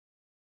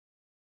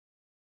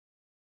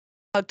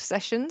Unplugged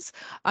sessions.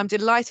 I'm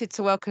delighted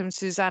to welcome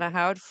Susannah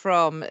Howard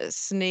from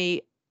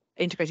SNEE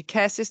Integrated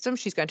Care System.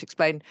 She's going to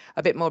explain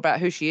a bit more about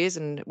who she is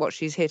and what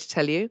she's here to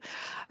tell you.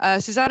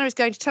 Susannah is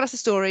going to tell us a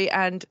story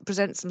and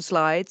present some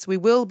slides. We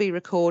will be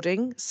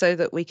recording so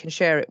that we can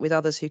share it with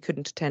others who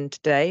couldn't attend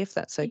today, if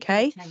that's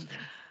okay.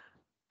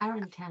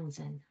 Aaron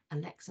Townsend,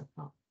 Alexa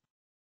Pop.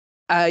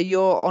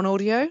 You're on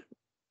audio?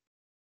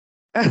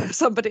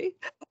 Somebody.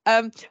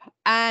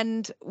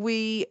 And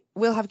we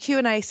will have a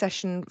Q&A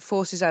session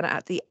for Susannah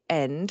at the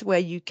end where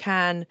you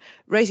can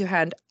raise your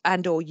hand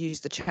and or use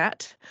the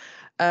chat.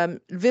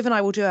 Viv and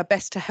I will do our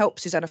best to help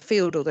Susannah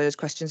field all those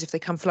questions if they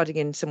come flooding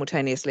in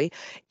simultaneously.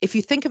 If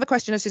you think of a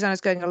question as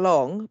Susannah's going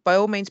along, by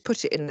all means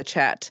put it in the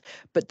chat,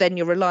 but then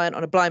you're reliant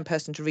on a blind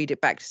person to read it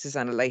back to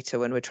Susannah later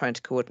when we're trying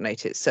to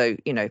coordinate it. So,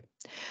 you know,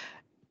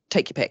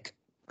 take your pick.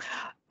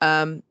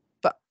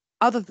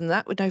 Other than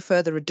that, with no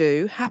further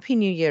ado, Happy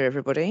New Year,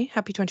 everybody.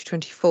 Happy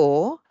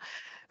 2024.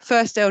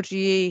 First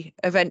LGE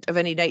event of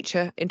any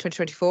nature in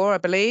 2024, I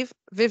believe.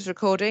 Viv's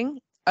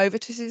recording. Over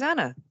to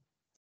Susannah.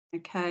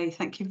 Okay,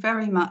 thank you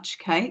very much,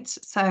 Kate.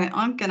 So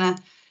I'm going to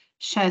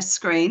share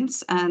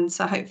screens, and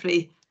so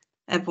hopefully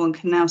everyone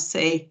can now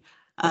see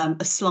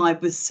a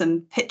slide with some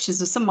pictures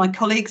of some of my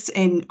colleagues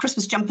in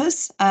Christmas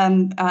jumpers.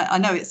 I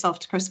know it's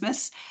after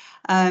Christmas,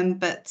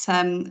 but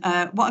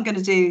what I'm going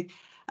to do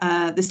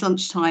this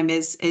lunchtime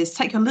is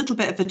take a little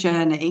bit of a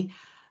journey,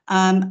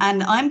 and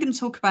I'm going to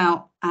talk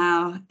about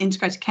our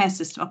integrated care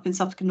system up in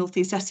Suffolk and North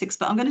East Essex,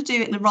 but I'm going to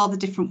do it in a rather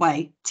different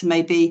way to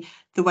maybe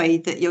the way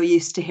that you're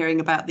used to hearing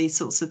about these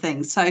sorts of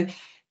things. So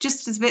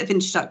just as a bit of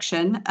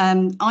introduction,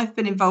 I've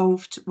been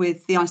involved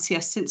with the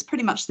ICS since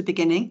pretty much the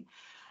beginning,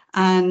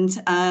 and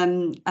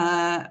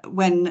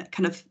when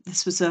kind of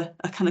this was a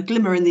kind of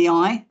glimmer in the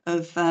eye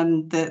of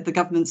the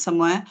government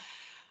somewhere.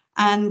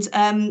 And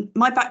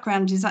my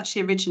background is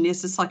actually originally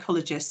as a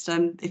psychologist.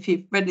 If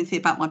you've read anything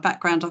about my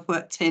background, I've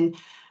worked in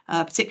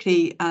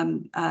particularly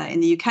in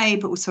the UK,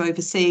 but also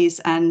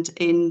overseas and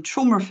in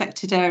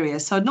trauma-affected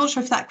areas. So I'm not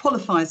sure if that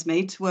qualifies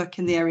me to work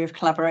in the area of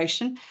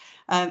collaboration.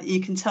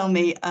 You can tell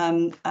me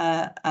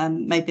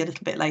maybe a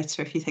little bit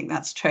later if you think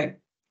that's true.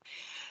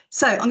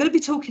 So I'm going to be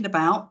talking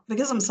about,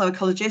 because I'm a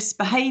psychologist,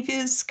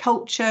 behaviours,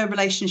 culture,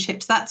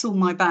 relationships, that's all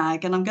my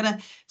bag. And I'm going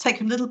to take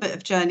a little bit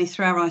of journey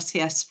through our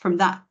ICS from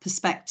that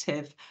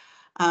perspective.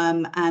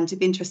 And it'd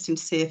be interesting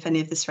to see if any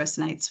of this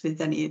resonates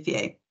with any of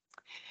you.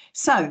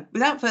 So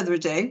without further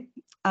ado,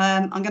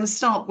 I'm going to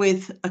start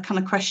with a kind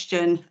of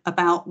question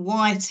about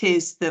why it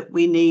is that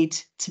we need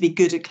to be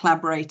good at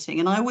collaborating.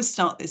 And I always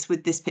start this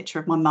with this picture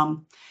of my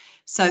mum.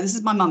 So this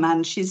is my mum,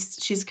 Anne.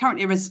 She's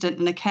currently a resident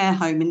in a care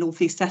home in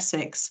North East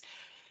Essex.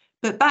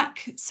 But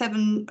back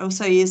 7 or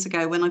so years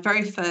ago, when I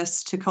very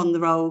first took on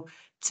the role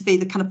to be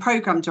the kind of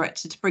programme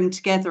director to bring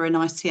together an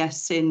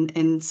ICS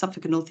in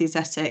Suffolk and North East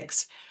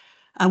Essex,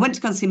 I went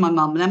to go and see my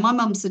mum. Now, my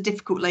mum's a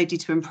difficult lady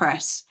to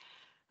impress.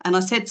 And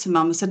I said to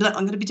mum, I said, look,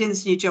 I'm going to be doing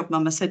this new job,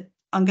 mum. I said,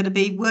 I'm going to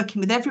be working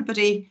with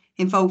everybody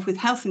involved with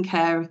health and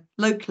care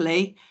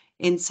locally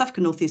in Suffolk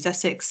and North East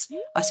Essex.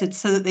 I said,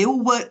 so that they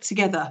all work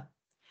together.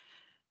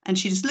 And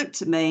she just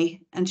looked at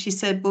me and she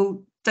said,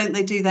 well, don't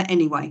they do that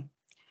anyway?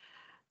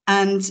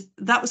 And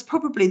that was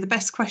probably the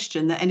best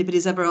question that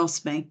anybody's ever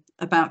asked me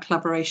about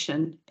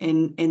collaboration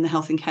in the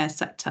health and care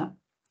sector.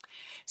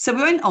 So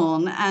we went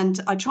on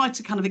and I tried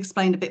to kind of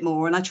explain a bit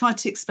more, and I tried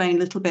to explain a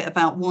little bit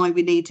about why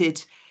we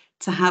needed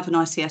to have an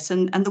ICS.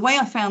 And the way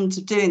I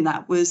found doing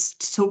that was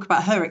to talk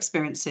about her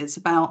experiences,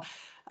 about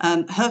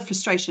her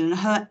frustration and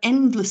her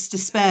endless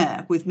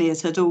despair with me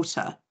as her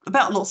daughter,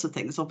 about lots of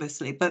things,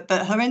 obviously, but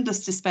her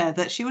endless despair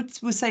that she would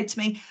say to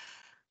me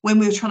when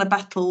we were trying to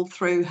battle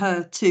through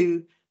her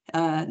two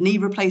knee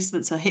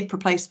replacements, her hip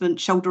replacement,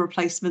 shoulder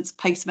replacements,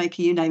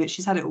 pacemaker, you name it,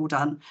 she's had it all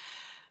done.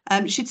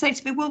 She'd say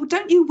to me, well,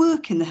 don't you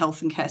work in the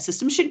health and care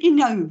system? Shouldn't you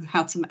know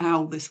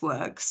how this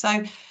works?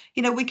 So,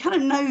 you know, we kind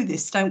of know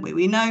this, don't we?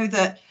 We know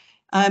that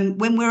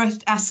when we're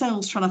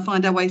ourselves trying to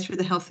find our way through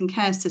the health and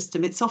care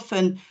system, it's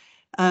often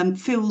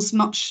feels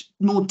much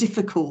more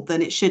difficult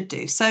than it should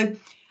do. So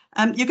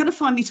you're going to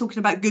find me talking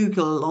about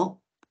Google a lot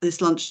this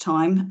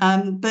lunchtime,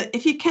 but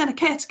if you care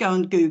to go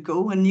on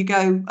Google and you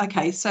go,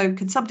 okay, so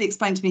can somebody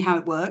explain to me how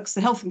it works,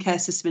 the health and care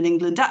system in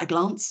England at a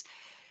glance,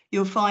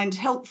 you'll find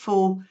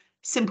helpful,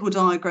 simple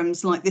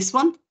diagrams like this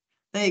one.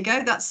 There you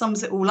go, that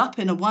sums it all up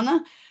in a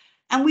oneer.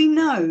 And we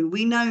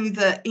know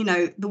that, you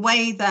know, the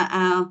way that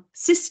our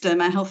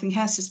system, our health and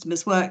care system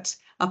has worked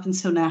up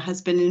until now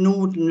has been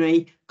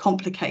inordinately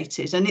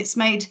complicated. And it's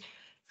made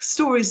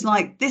stories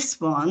like this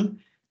one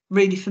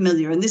really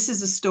familiar. And this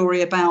is a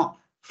story about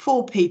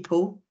 4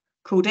 people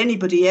called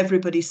anybody,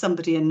 everybody,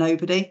 somebody and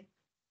nobody.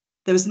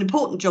 There was an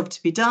important job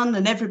to be done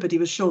and everybody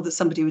was sure that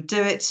somebody would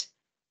do it.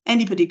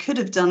 Anybody could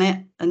have done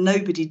it and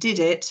nobody did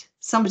it.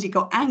 Somebody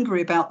got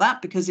angry about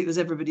that because it was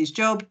everybody's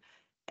job.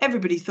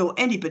 Everybody thought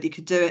anybody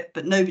could do it,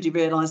 but nobody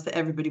realised that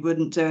everybody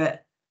wouldn't do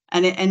it.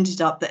 And it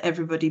ended up that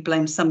everybody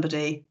blamed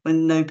somebody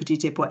when nobody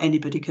did what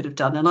anybody could have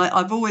done. And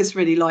I've always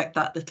really liked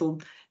that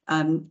little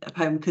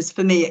poem, because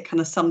for me, it kind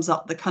of sums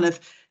up the kind of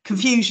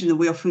confusion that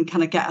we often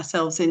kind of get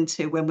ourselves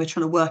into when we're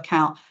trying to work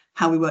out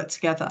how we work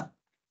together.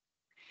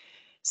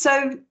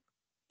 So,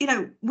 you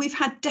know, we've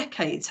had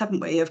decades, haven't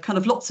we, of kind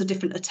of lots of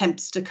different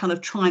attempts to kind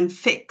of try and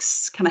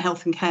fix kind of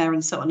health and care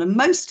and so on. And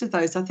most of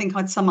those, I think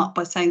I'd sum up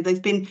by saying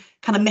they've been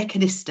kind of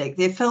mechanistic.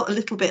 They've felt a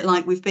little bit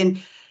like we've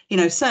been, you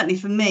know, certainly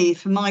for me,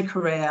 for my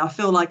career, I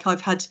feel like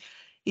I've had,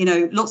 you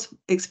know, lots of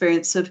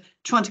experience of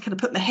trying to kind of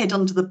put my head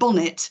under the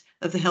bonnet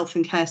of the health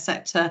and care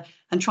sector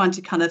and trying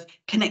to kind of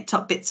connect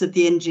up bits of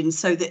the engine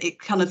so that it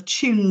kind of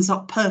tunes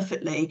up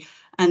perfectly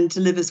and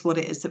delivers what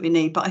it is that we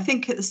need. But I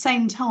think at the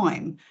same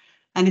time,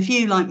 and if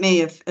you, like me,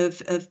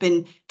 have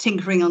been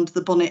tinkering under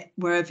the bonnet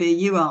wherever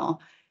you are,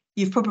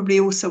 you've probably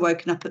also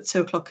woken up at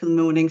 2 o'clock in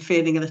the morning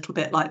feeling a little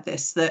bit like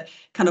this, that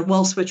kind of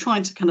whilst we're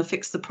trying to kind of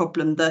fix the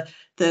problem, the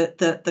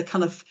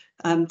kind of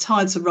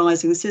tides are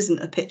rising. This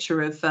isn't a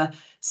picture of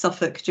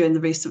Suffolk during the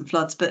recent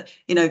floods, but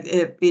we know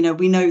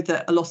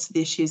that a lot of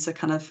the issues are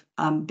kind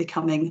of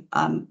becoming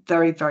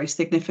very, very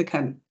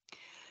significant.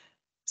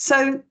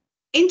 So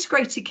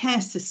integrated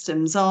care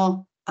systems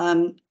are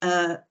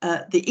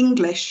the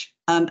English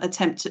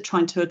attempt at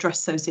trying to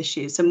address those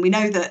issues. And we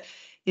know that,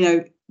 you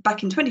know,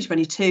 back in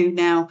 2022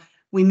 now,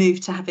 we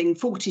moved to having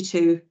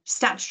 42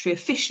 statutory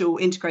official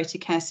integrated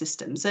care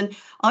systems. And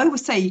I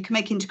always say you can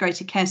make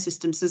integrated care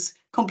systems as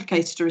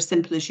complicated or as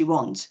simple as you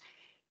want.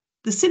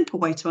 The simple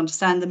way to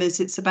understand them is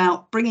it's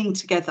about bringing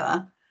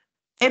together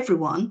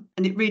everyone,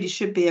 and it really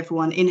should be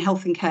everyone in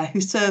health and care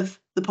who serve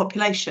the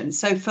population.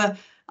 So for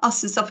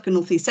us in Suffolk and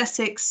North East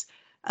Essex,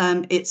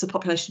 it's a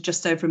population of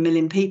just over 1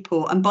 million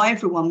people. And by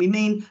everyone, we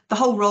mean the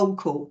whole roll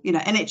call, you know,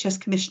 NHS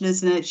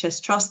commissioners and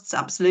NHS trusts,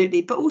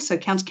 absolutely, but also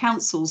county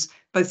councils,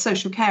 both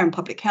social care and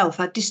public health.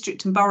 Our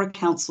district and borough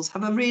councils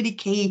have a really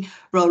key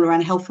role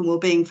around health and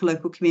wellbeing for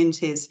local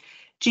communities.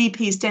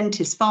 GPs,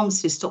 dentists,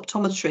 pharmacists,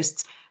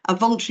 optometrists, our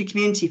voluntary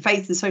community,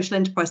 faith and social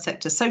enterprise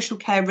sector, social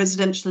care,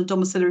 residential and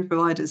domiciliary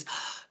providers,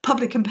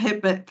 public and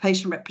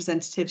patient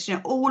representatives, you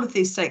know, all of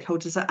these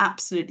stakeholders are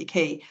absolutely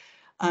key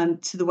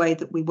to the way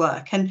that we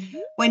work. And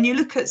when you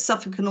look at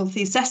Suffolk and North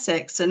East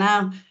Essex and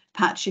our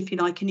patch, if you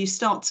like, and you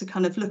start to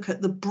kind of look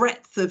at the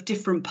breadth of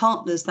different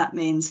partners, that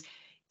means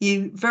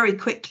you very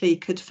quickly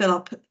could fill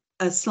up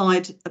a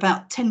slide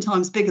about 10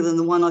 times bigger than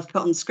the one I've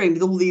put on the screen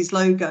with all these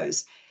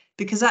logos,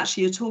 because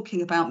actually you're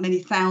talking about many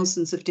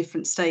thousands of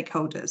different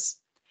stakeholders.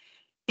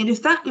 And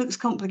if that looks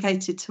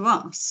complicated to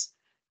us,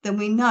 then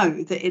we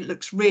know that it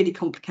looks really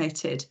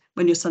complicated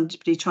when you're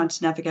somebody trying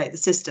to navigate the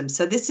system.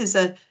 So this is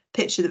a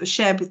picture that was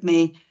shared with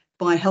me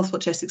by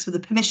Healthwatch Essex with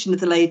the permission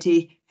of the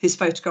lady who's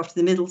photographed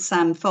in the middle,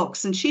 Sam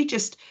Fox, and she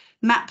just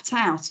mapped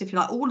out, if you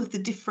like, all of the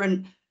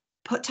different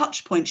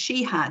touch points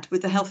she had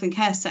with the health and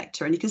care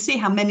sector. And you can see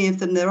how many of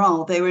them there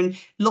are. They were in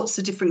lots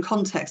of different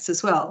contexts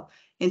as well,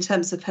 in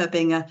terms of her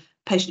being a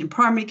patient in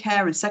primary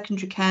care and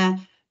secondary care,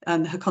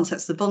 her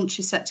contacts with the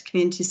voluntary sector,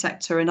 community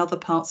sector, and other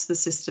parts of the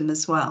system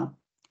as well.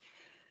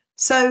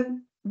 So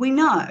we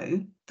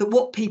know that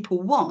what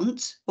people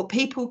want, what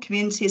people,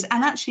 communities,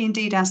 and actually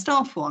indeed our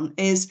staff want,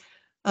 is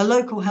a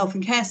local health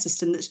and care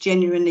system that's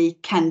genuinely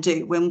can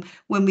do.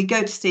 When we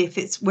go to see if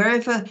it's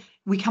wherever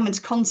we come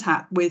into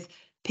contact with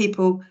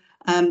people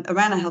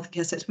around our health and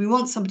care sector, we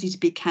want somebody to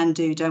be can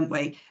do, don't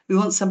we? We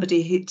want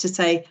somebody to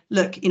say,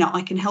 look, you know,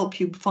 I can help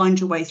you find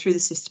your way through the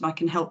system. I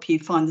can help you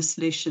find the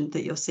solution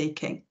that you're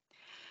seeking.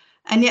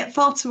 And yet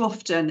far too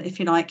often, if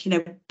you like, you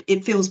know,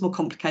 it feels more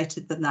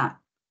complicated than that.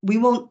 We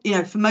want, you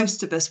know, for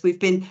most of us, we've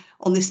been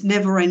on this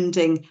never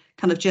ending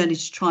kind of journey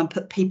to try and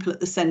put people at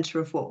the centre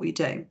of what we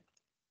do.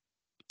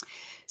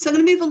 So I'm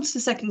going to move on to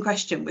the second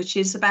question, which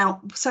is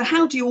about, so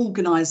how do you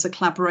organise a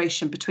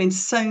collaboration between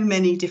so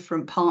many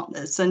different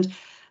partners?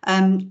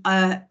 And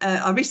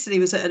I recently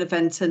was at an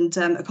event, and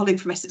a colleague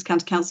from Essex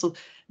County Council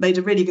made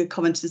a really good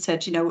comment and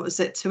said, you know, what was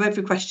it? To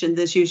every question,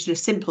 there's usually a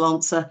simple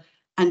answer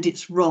and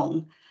it's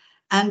wrong.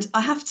 And I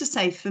have to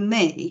say, for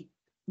me,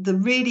 the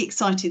really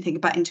exciting thing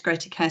about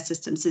integrated care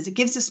systems is it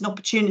gives us an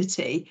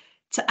opportunity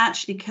to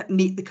actually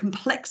meet the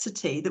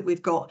complexity that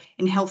we've got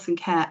in health and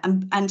care,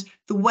 and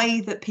the way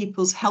that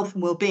people's health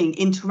and well-being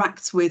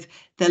interacts with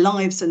their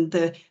lives and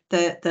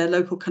their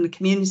local kind of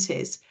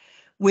communities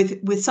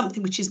with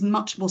something which is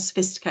much more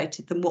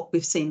sophisticated than what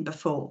we've seen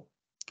before.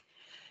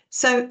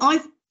 So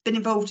I've been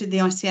involved in the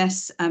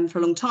ICS for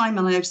a long time,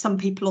 and I know some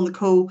people on the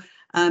call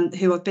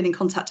who I've been in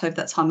contact over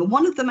that time. And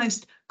one of the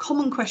most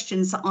common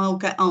questions that I'll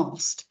get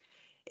asked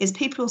is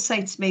people will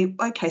say to me,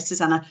 OK,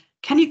 Susannah,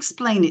 can you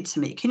explain it to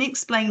me? Can you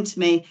explain to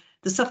me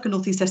the Suffolk and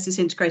North East Essex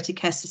integrated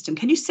care system?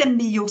 Can you send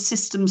me your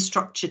system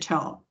structure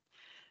chart?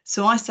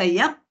 So I say,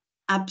 yep,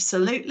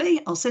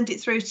 absolutely. I'll send it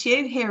through to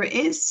you. Here it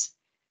is.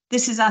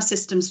 This is our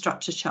system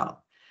structure chart.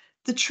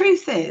 The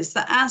truth is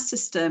that our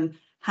system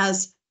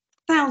has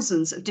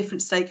thousands of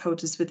different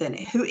stakeholders within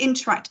it who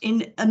interact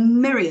in a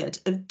myriad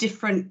of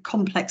different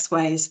complex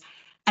ways.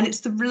 And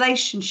it's the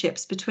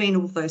relationships between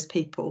all those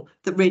people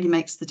that really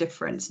makes the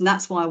difference. And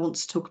that's why I want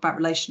to talk about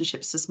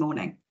relationships this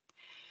morning.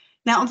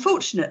 Now,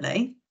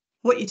 unfortunately,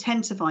 what you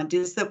tend to find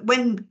is that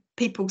when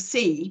people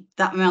see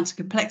that amount of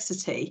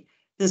complexity,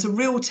 there's a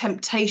real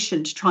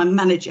temptation to try and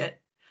manage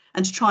it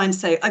and to try and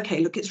say,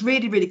 okay, look, it's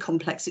really, really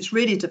complex, it's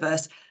really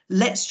diverse,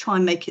 let's try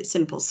and make it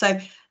simple. So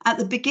at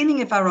the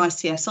beginning of our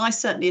ICS, I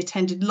certainly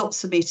attended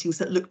lots of meetings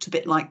that looked a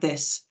bit like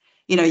this.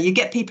 You know, you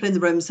get people in the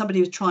room,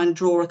 somebody would try and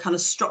draw a kind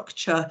of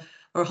structure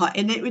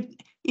and it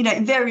would, you know,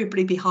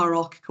 invariably be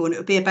hierarchical, and it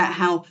would be about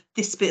how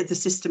this bit of the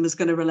system is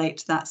going to relate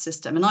to that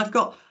system. And I've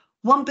got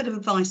one bit of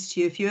advice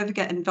to you: if you ever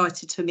get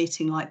invited to a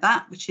meeting like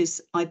that, which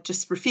is I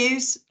just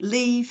refuse,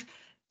 leave,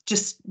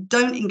 just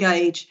don't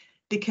engage,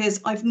 because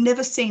I've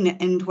never seen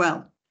it end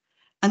well.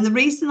 And the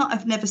reason that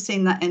I've never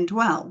seen that end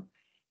well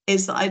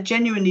is that I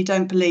genuinely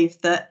don't believe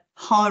that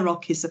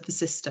hierarchies are for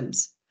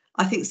systems.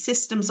 I think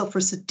systems offer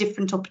us a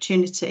different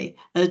opportunity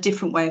and a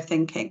different way of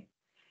thinking.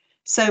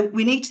 So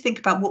we need to think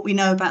about what we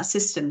know about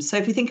systems. So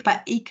if we think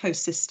about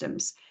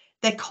ecosystems,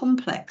 they're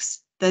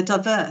complex, they're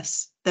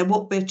diverse, they're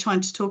what we're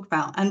trying to talk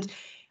about. And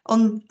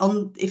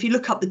if you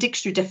look up the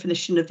dictionary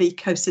definition of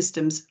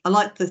ecosystems, I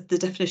like the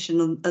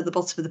definition at the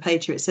bottom of the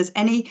page here. It says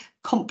any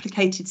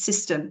complicated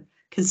system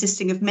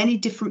consisting of many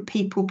different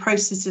people,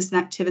 processes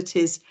and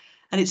activities,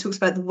 and it talks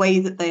about the way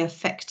that they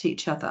affect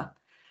each other.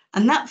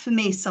 And that for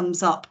me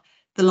sums up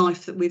the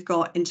life that we've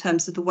got in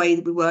terms of the way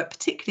that we work,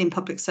 particularly in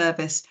public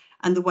service,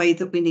 and the way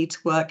that we need to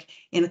work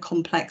in a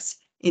complex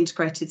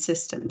integrated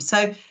system.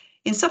 So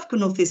in Suffolk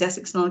and North East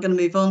Essex, and I'm going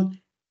to move on,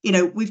 you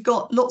know, we've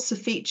got lots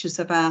of features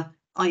of our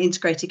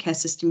integrated care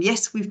system.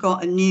 Yes, we've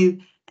got a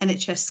new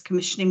NHS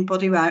commissioning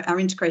body, our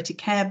integrated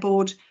care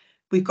board.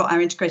 We've got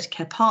our integrated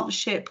care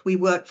partnership. We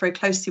work very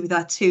closely with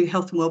our two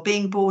health and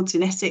wellbeing boards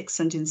in Essex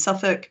and in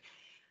Suffolk.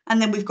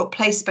 And then we've got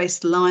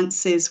place-based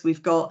alliances.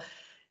 We've got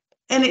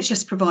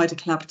NHS provider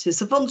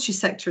collaboratives, a voluntary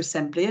sector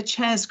assembly, a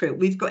chairs group.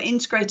 We've got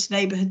integrated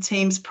neighbourhood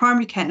teams,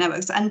 primary care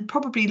networks, and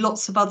probably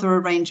lots of other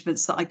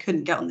arrangements that I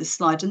couldn't get on this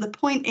slide. And the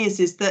point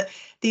is that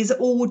these are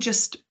all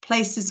just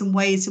places and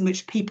ways in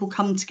which people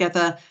come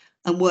together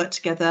and work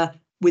together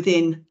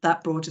within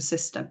that broader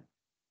system.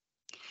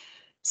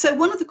 So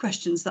one of the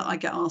questions that I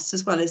get asked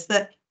as well is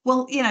that,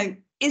 well, you know,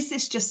 is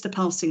this just a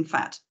passing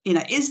fad? You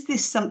know, is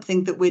this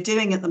something that we're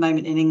doing at the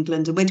moment in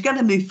England and we're going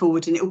to move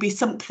forward and it will be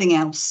something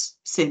else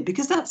soon?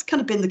 Because that's kind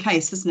of been the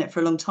case, hasn't it, for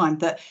a long time,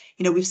 that,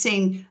 you know, we've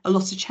seen a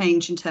lot of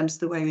change in terms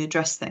of the way we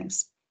address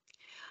things.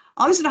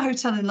 I was in a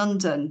hotel in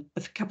London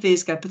a couple of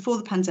years ago before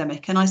the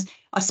pandemic, and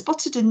I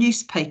spotted a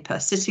newspaper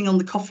sitting on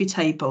the coffee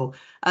table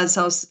as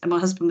my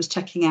husband was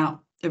checking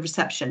out the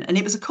reception, and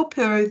it was a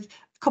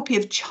copy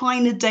of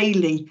China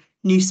Daily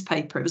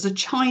newspaper. It was a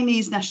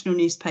Chinese national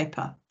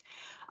newspaper.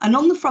 And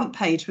on the front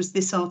page was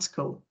this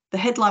article. The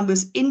headline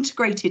was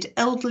 "Integrated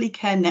Elderly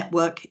Care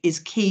Network is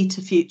Key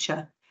to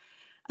Future."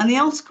 And the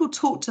article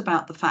talked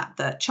about the fact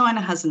that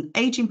China has an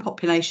ageing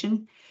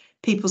population,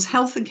 people's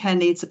health and care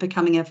needs are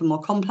becoming ever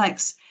more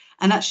complex,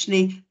 and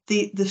actually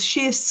the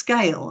sheer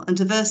scale and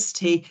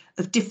diversity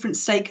of different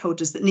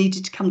stakeholders that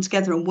needed to come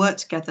together and work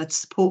together to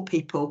support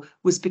people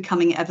was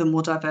becoming ever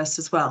more diverse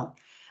as well.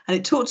 And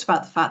it talked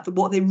about the fact that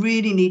what they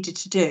really needed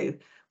to do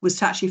was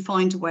to actually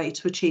find a way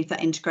to achieve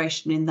that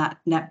integration in that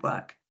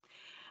network.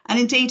 And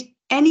indeed,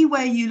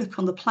 anywhere you look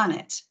on the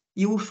planet,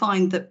 you will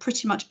find that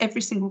pretty much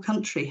every single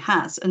country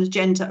has an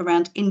agenda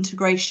around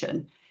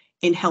integration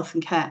in health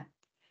and care.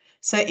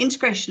 So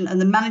integration and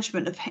the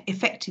management of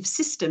effective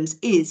systems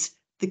is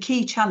the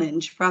key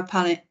challenge for our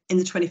planet in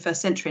the 21st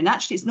century. And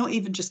actually, it's not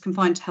even just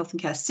confined to health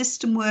and care.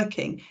 System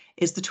working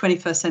is the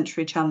 21st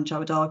century challenge, I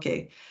would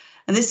argue.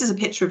 And this is a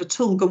picture of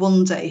Atul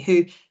Gawande,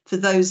 who, for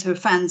those who are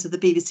fans of the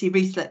BBC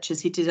Reith Lectures,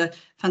 he did a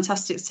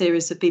fantastic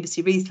series of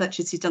BBC Reith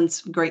Lectures. He's done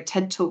some great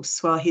TED Talks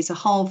as well. He's a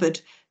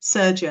Harvard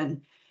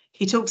surgeon.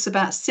 He talks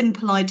about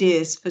simple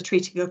ideas for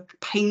treating a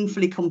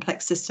painfully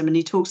complex system. And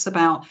he talks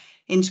about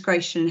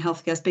integration in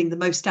healthcare as being the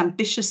most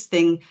ambitious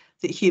thing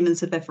that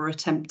humans have ever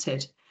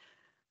attempted.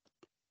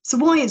 So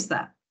why is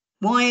that?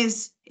 Why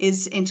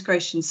is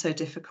integration so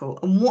difficult?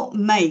 And what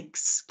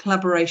makes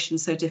collaboration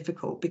so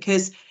difficult?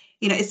 Because,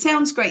 you know, it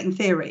sounds great in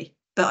theory,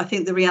 but I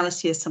think the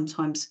reality is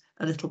sometimes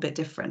a little bit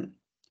different.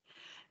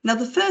 Now,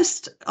 the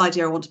first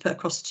idea I want to put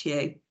across to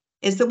you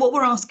is that what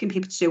we're asking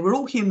people to do, we're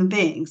all human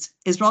beings,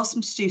 is we're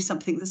asking them to do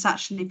something that's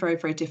actually very,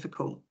 very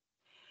difficult.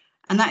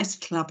 And that is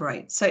to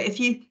collaborate. So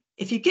if you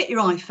get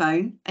your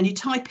iPhone and you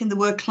type in the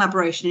word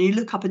collaboration and you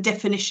look up a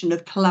definition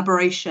of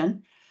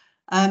collaboration,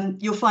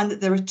 you'll find that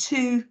there are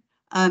two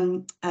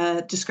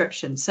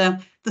descriptions. So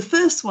the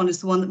first one is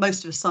the one that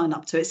most of us sign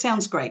up to. It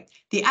sounds great.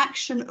 The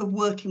action of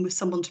working with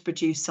someone to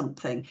produce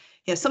something.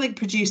 Yeah, something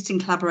produced in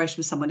collaboration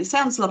with someone. It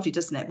sounds lovely,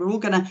 doesn't it? We're all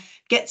going to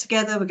get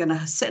together. We're going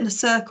to sit in a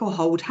circle,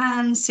 hold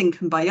hands, sing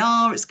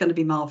Kumbaya. It's going to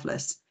be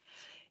marvellous.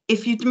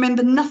 If you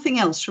remember nothing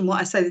else from what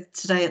I said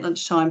today at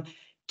lunchtime,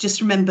 just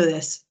remember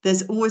this.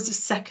 There's always a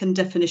second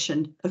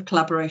definition of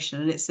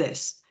collaboration, and it's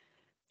this: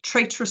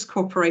 traitorous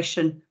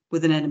cooperation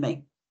with an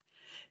enemy.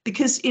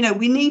 Because, you know,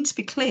 we need to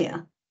be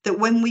clear that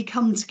when we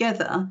come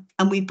together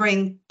and we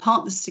bring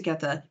partners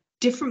together,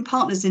 different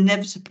partners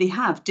inevitably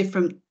have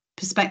different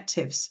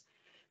perspectives.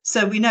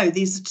 So we know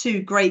these are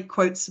two great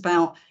quotes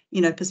about,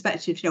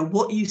 perspective,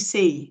 what you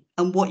see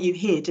and what you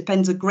hear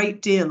depends a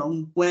great deal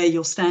on where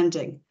you're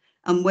standing,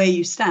 and where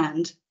you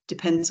stand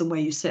depends on where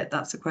you sit.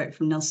 That's a quote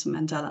from Nelson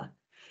Mandela.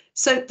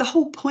 So the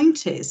whole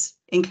point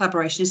in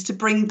collaboration is to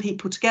bring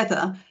people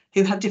together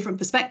who have different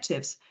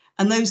perspectives,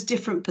 and those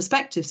different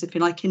perspectives, if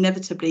you like,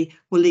 inevitably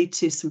will lead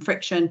to some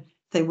friction.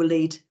 They will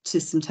lead to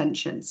some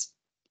tensions.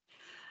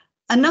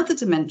 Another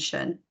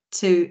dimension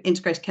to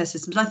integrated care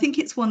systems, I think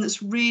it's one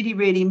that's really,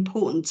 really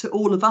important to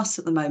all of us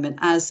at the moment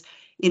as,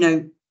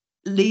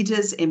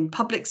 leaders in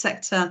public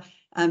sector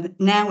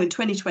now in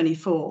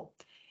 2024,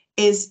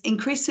 is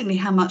increasingly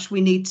how much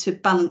we need to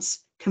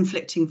balance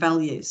conflicting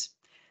values.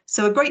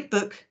 So a great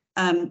book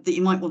that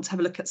you might want to have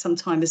a look at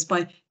sometime is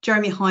by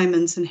Jeremy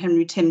Hymans and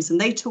Henry Timms,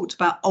 and they talked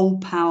about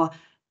old power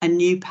and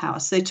new power.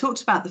 So they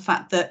talked about the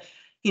fact that,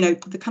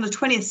 the kind of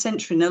 20th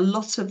century and a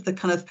lot of the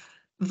kind of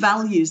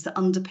values that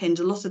underpinned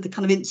a lot of the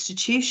kind of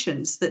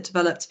institutions that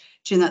developed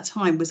during that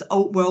time were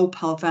old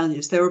power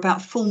values. They were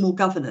about formal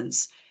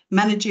governance,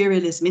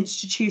 managerialism,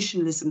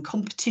 institutionalism,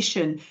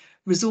 competition,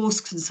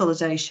 resource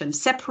consolidation,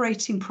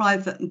 separating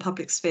private and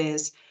public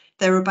spheres.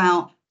 They're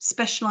about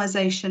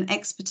specialisation,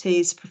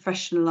 expertise,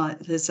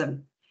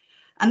 professionalism.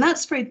 And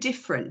that's very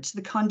different to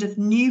the kind of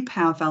new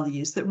power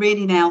values that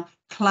really now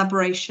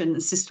collaboration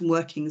and system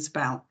working is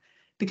about.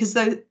 Because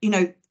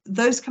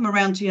those come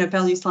around to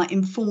values like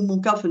informal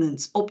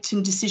governance,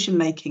 opt-in decision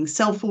making,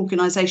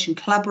 self-organisation,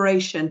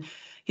 collaboration,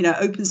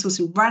 open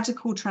sourcing,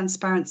 radical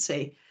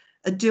transparency,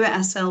 a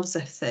do-it-ourselves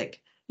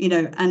ethic,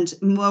 and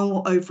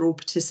more overall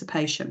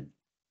participation.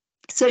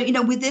 So,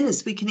 within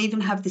us, we can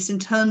even have this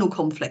internal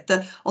conflict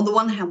that on the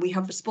one hand, we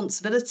have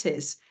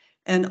responsibilities,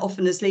 and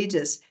often as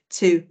leaders,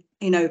 to,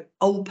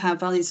 old power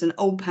values and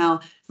old power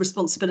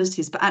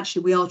responsibilities, but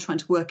actually we are trying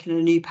to work in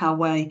a new power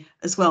way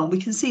as well.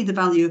 We can see the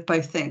value of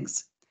both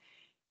things.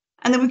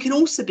 And then we can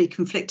also be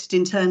conflicted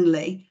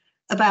internally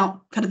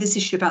about kind of this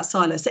issue about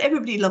silos. So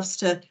everybody loves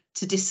to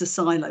diss a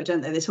silo,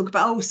 don't they? They talk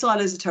about, oh,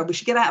 silos are terrible. We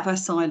should get out of our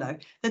silo.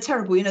 They're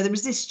terrible. They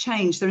resist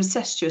change. They're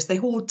incestuous. They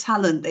hoard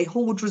talent. They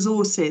hoard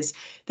resources.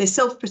 They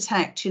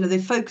self-protect.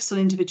 They focus on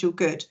individual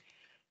good.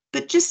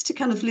 But just to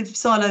kind of live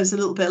silos a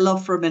little bit of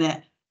love for a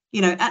minute,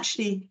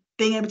 actually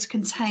being able to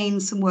contain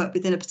some work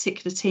within a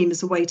particular team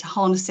as a way to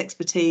harness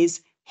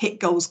expertise, hit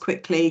goals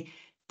quickly.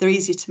 They're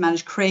easier to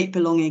manage, create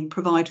belonging,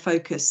 provide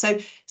focus. So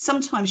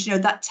sometimes,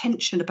 that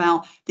tension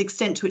about the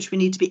extent to which we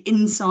need to be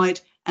inside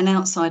and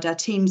outside our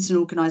teams and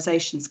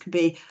organisations can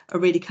be a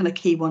really kind of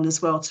key one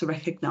as well to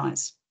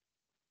recognise.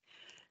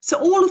 So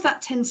all of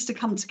that tends to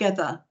come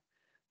together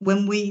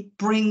when we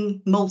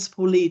bring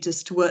multiple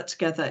leaders to work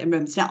together in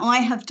rooms. Now, I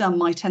have done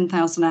my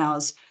 10,000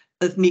 hours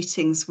of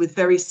meetings with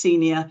very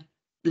senior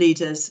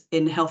leaders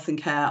in health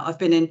and care. I've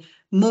been in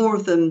more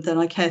of them than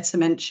I care to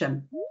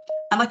mention.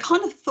 And I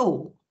kind of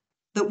thought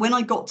that when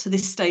I got to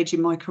this stage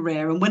in my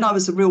career and when I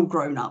was a real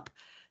grown up,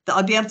 that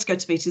I'd be able to go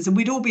to meetings and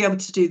we'd all be able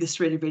to do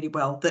this really, really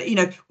well.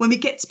 That, when we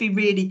get to be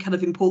really kind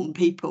of important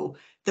people,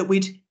 that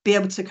we'd be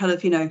able to kind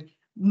of,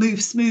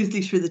 move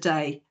smoothly through the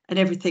day and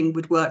everything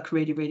would work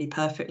really, really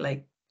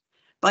perfectly.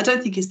 But I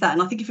don't think it's that.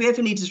 And I think if we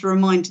ever needed a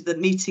reminder that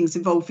meetings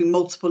involving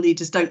multiple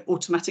leaders don't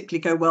automatically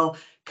go well,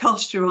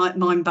 cast your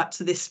mind back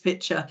to this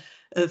picture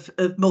of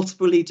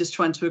multiple leaders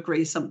trying to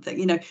agree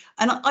something, and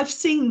I've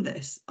seen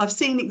this. I've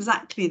seen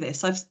exactly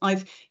this.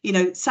 I've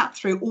sat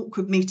through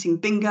awkward meeting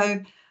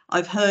bingo.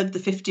 I've heard the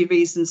 50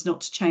 reasons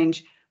not to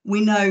change.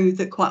 We know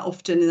that quite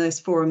often in those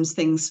forums,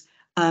 things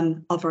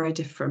are very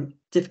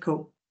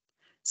difficult.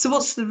 So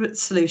what's the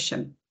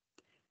solution?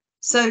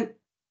 So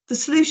the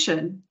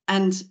solution,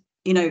 and,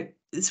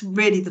 it's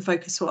really the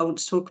focus of what I want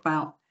to talk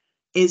about,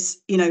 is,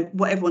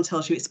 what everyone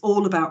tells you, it's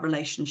all about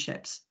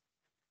relationships.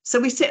 So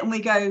we sit and we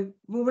go,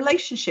 well,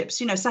 relationships,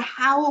 so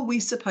how are we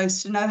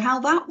supposed to know how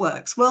that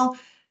works? Well,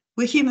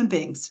 we're human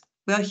beings.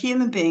 We are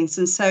human beings.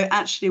 And so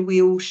actually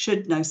we all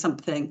should know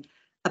something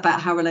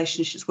about how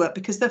relationships work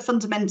because they're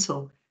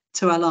fundamental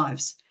to our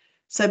lives.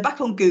 So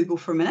back on Google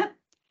for a minute,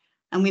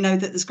 and we know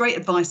that there's great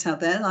advice out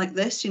there like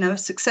this, a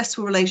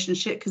successful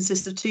relationship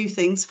consists of two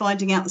things: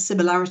 finding out the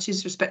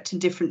similarities, respecting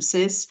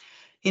differences.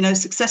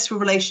 Successful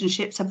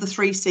relationships have the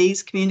 3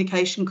 C's: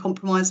 communication,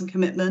 compromise, and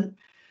commitment.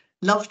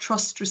 Love,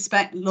 trust,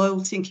 respect,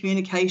 loyalty, and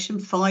communication,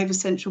 5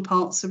 essential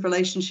parts of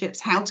relationships,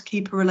 how to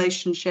keep a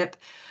relationship.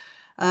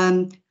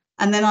 And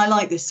then I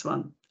like this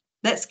one.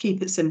 Let's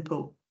keep it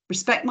simple.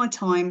 Respect my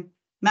time,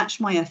 match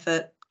my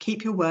effort,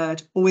 keep your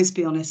word, always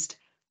be honest,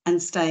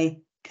 and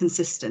stay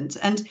consistent.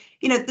 And,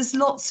 there's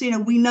lots,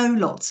 we know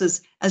lots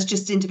as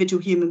just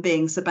individual human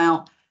beings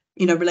about,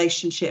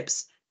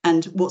 relationships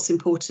and what's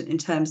important in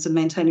terms of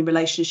maintaining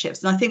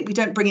relationships. And I think we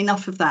don't bring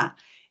enough of that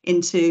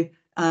into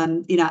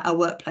our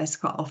workplace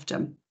quite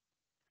often.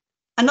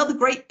 Another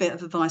great bit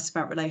of advice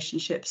about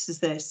relationships is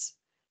this: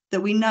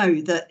 that we know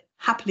that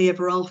happily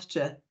ever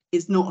after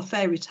is not a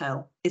fairy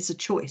tale, it's a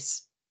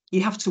choice.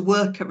 You have to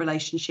work at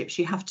relationships,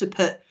 you have to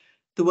put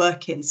the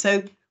work in.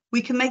 So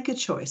we can make a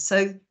choice.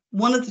 So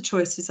one of the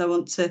choices I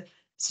want to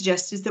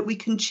suggest is that we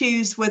can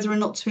choose whether or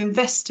not to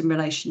invest in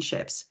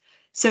relationships.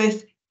 So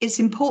if it's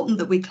important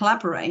that we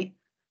collaborate,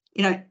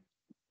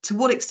 to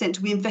what extent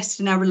do we invest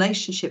in our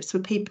relationships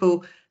with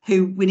people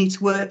who we need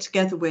to work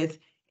together with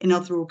in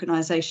other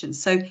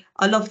organisations? So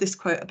I love this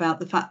quote about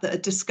the fact that a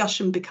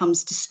discussion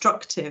becomes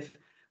destructive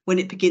when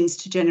it begins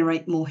to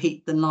generate more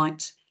heat than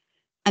light.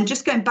 And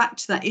just going back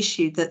to that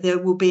issue that there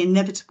will be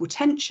inevitable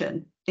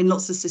tension in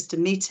lots of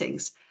system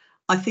meetings,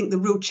 I think the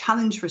real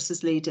challenge for us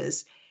as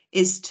leaders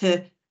is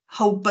to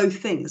hold both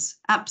things.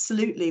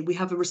 Absolutely, we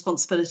have a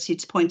responsibility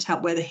to point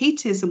out where the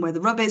heat is and where the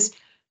rub is,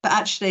 but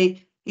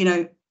actually, you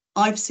know,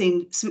 I've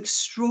seen some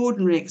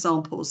extraordinary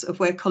examples of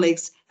where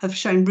colleagues have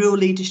shown real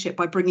leadership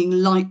by bringing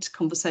light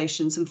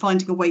conversations and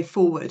finding a way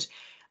forward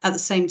at the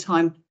same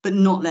time, but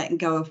not letting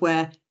go of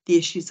where the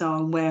issues are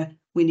and where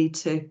we need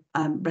to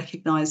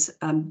recognise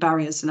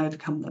barriers and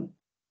overcome them.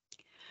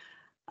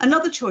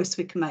 Another choice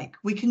we can make,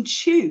 we can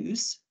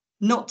choose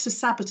not to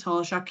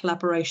sabotage our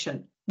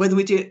collaboration, whether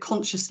we do it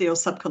consciously or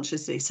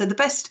subconsciously. So the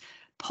best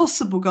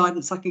possible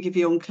guidance I can give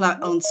you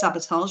on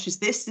sabotage is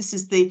this. This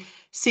is the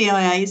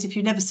CIA's. If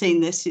you've never seen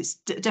this, it's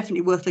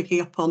definitely worth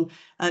looking up on.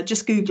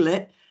 Just Google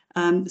it.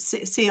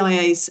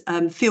 CIA's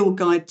field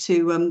guide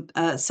to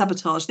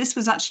sabotage. This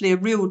was actually a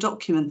real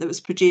document that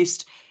was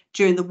produced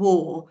during the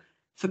war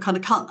for kind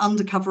of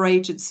undercover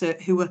agents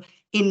who were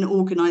in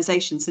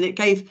organisations, and it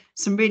gave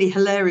some really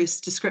hilarious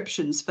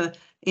descriptions for,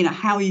 you know,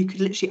 how you could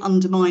literally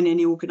undermine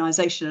any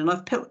organisation. And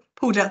I've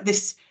pulled out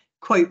this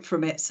quote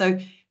from it. So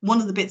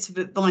one of the bits of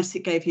advice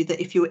it gave you, that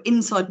if you were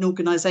inside an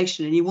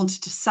organisation and you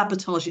wanted to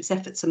sabotage its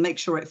efforts and make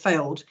sure it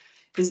failed,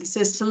 because it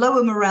says, to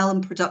lower morale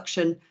and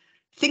production,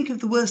 think of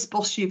the worst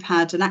boss you've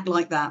had and act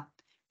like that.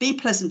 Be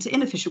pleasant to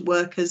inefficient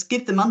workers,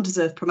 give them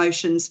undeserved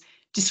promotions,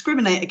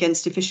 discriminate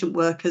against efficient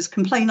workers,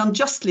 complain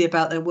unjustly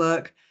about their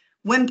work.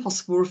 When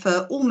possible,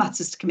 refer all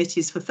matters to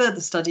committees for further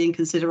study and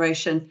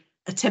consideration.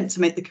 Attempt to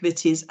make the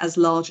committees as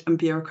large and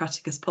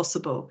bureaucratic as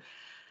possible.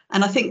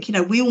 And I think, you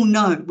know, we all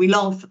know, we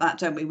laugh at that,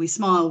 don't we? We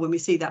smile when we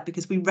see that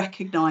because we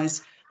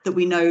recognise that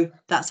we know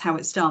that's how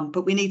it's done.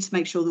 But we need to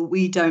make sure that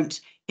we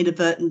don't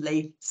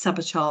inadvertently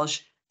sabotage,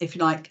 if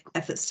you like,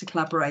 efforts to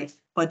collaborate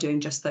by doing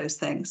just those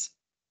things.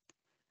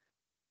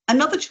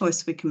 Another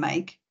choice we can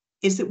make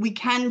is that we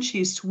can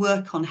choose to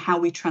work on how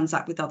we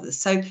transact with others.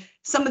 So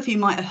some of you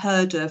might have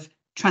heard of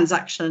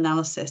transactional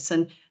analysis,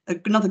 and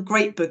another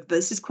great book, but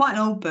this is quite an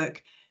old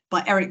book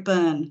by Eric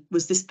Byrne,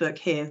 was this book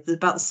here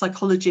about the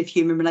psychology of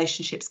human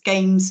relationships,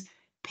 games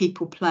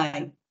people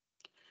play.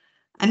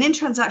 And in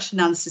transaction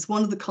analysis,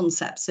 one of the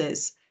concepts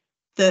is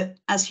that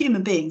as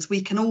human beings,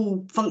 we can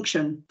all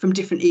function from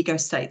different ego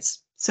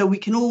states. So we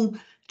can all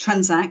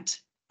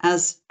transact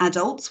as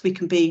adults. We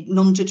can be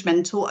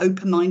non-judgmental,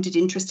 open-minded,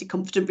 interested,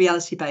 confident,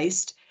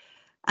 reality-based.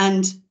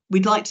 And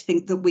we'd like to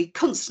think that we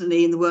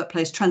constantly in the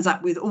workplace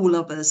transact with all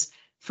others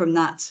from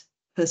that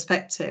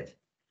perspective.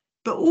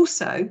 But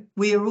also,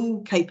 we are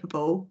all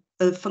capable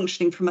of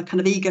functioning from a kind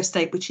of ego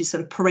state, which is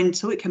sort of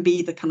parental. It can be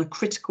either kind of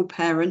critical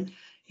parent,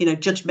 you know,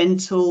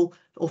 judgmental,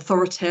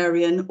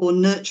 authoritarian, or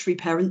nurturing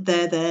parent.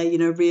 They're there, you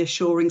know,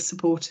 reassuring,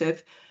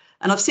 supportive.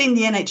 And I've seen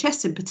the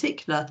NHS in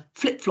particular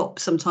flip-flop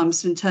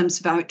sometimes in terms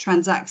of how it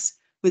transacts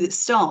with its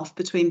staff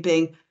between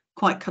being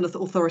quite kind of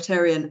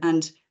authoritarian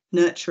and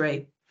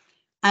nurturing.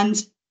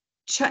 And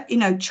you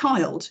know,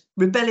 child,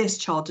 rebellious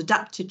child,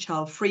 adapted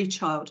child, free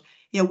child,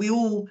 you know, we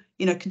all,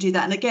 you know, can do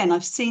that. And again,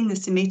 I've seen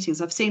this in meetings.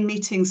 I've seen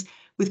meetings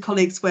with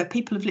colleagues where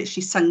people have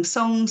literally sung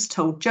songs,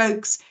 told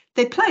jokes.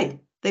 They play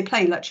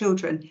like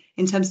children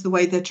in terms of the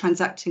way they're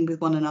transacting with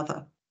one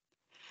another.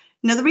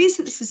 Now, the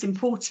reason this is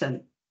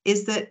important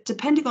is that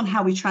depending on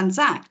how we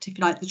transact, if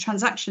you like, the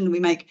transaction we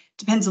make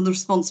depends on the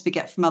response we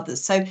get from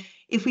others. So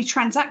if we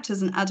transact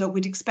as an adult,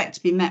 we'd expect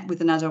to be met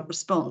with an adult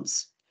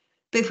response.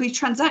 But if we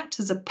transact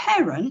as a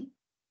parent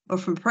or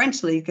from a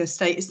parental ego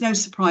state, it's no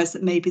surprise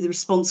that maybe the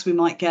response we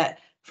might get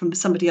from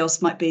somebody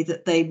else might be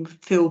that they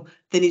feel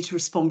they need to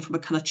respond from a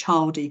kind of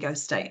child ego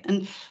state.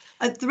 And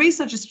the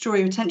reason I just draw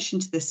your attention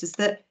to this is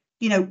that,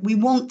 you know, we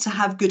want to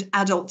have good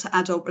adult to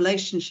adult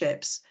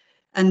relationships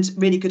and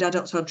really good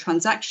adult to adult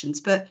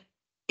transactions, but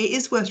it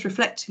is worth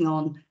reflecting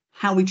on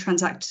how we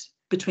transact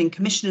between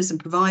commissioners and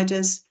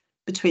providers,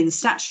 between the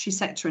statutory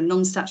sector and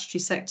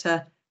non-statutory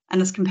sector,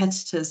 and as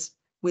competitors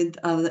with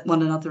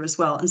one another as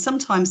well. And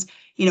sometimes,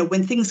 you know,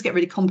 when things get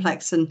really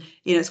complex and,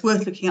 you know, it's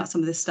worth looking at some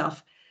of this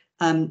stuff,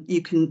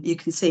 you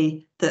can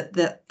see that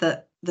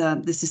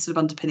this is sort of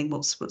underpinning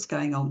what's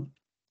going on.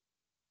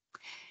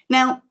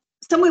 Now,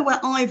 somewhere where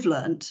I've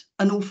learned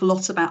an awful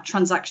lot about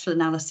transactional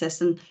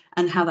analysis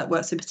and how that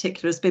works in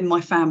particular has been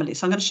my family.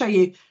 So I'm going to show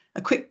you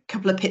a quick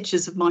couple of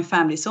pictures of my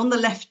family. So on the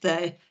left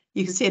there,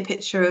 you can see a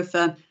picture of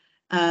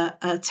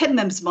 10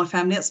 members of my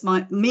family. That's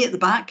me at the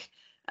back,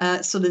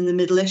 sort of in the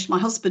middle-ish, my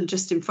husband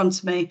just in front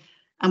of me,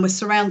 and we're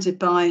surrounded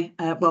by,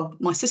 well,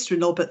 my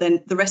sister-in-law, but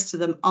then the rest of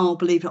them are,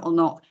 believe it or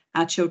not,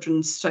 our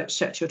children,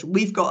 stepchildren.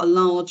 We've got a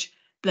large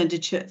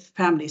blended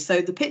family.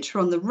 So the picture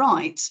on the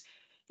right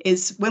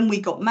is when we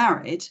got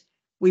married,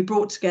 we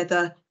brought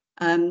together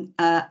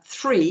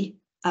 3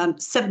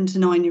 7 to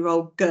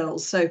 9-year-old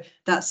girls. So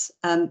that's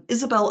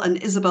Isabel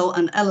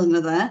and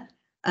Eleanor there,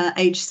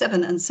 age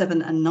 7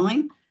 and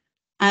 9.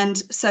 And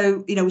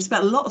so, we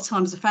spent a lot of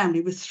time as a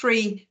family with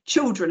 3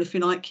 children, if you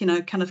like,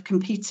 kind of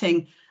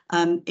competing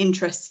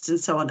interests and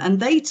so on. And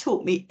they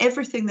taught me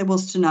everything there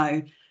was to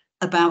know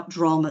about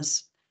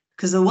dramas.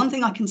 Because the one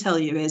thing I can tell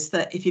you is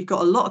that if you've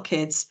got a lot of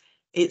kids,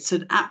 it's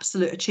an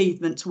absolute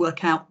achievement to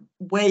work out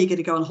where you're going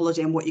to go on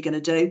holiday and what you're going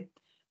to do.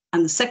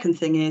 And the second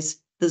thing is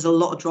there's a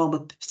lot of drama,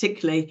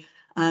 particularly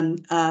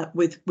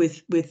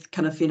with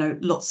kind of,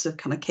 lots of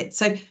kind of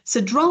kids.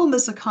 So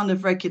dramas are kind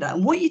of regular.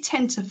 And what you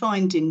tend to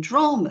find in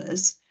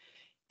dramas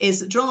is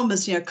that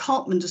dramas,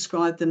 Cartman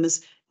described them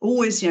as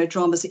always,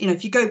 dramas,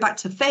 if you go back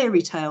to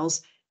fairy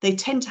tales, they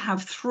tend to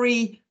have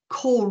 3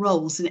 core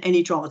roles in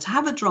any drama. To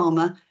have a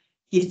drama,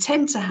 you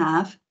tend to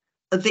have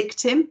a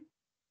victim,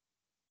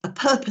 a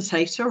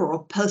perpetrator or a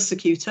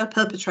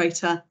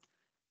perpetrator,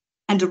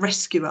 and a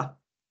rescuer.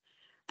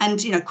 And,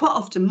 quite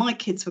often my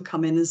kids would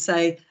come in and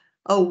say,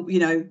 oh,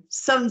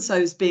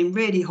 so-and-so's been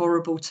really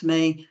horrible to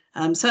me.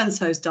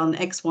 So-and-so's done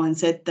X, Y, and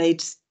Z.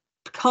 They'd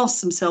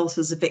cast themselves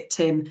as a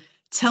victim,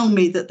 tell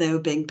me that they were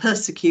being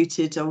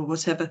persecuted or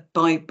whatever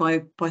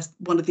by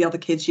one of the other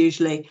kids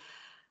usually.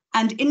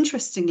 And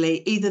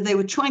interestingly, either they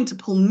were trying to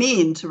pull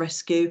me into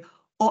rescue,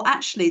 or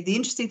actually the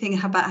interesting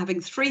thing about having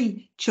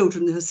 3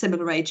 children who are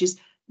similar ages,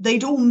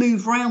 they'd all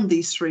move around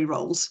these 3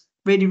 roles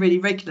really, really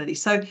regularly.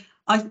 So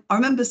I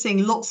remember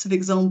seeing lots of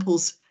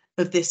examples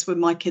of this when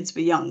my kids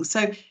were young.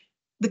 So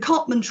the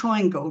Cartman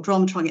triangle,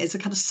 drama triangle, is a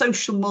kind of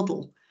social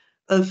model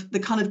of the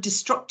kind of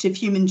destructive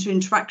human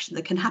interaction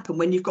that can happen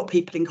when you've got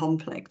people in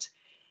conflict.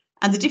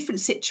 And the different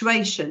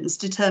situations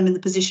determine the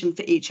position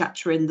for each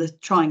actor in the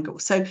triangle.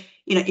 So,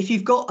 if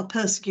you've got a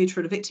persecutor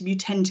and a victim, you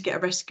tend to get a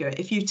rescuer.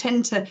 If you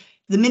tend to,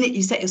 the minute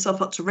you set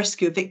yourself up to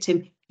rescue a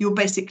victim, you're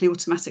basically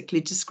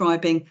automatically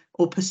describing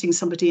or putting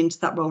somebody into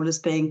that role as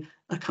being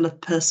a kind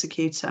of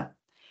persecutor.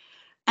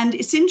 And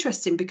it's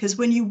interesting because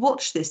when you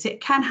watch this,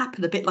 it can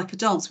happen a bit like a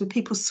dance with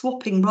people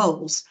swapping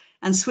roles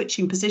and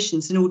switching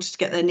positions in order to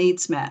get their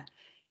needs met.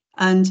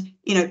 And,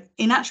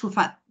 in actual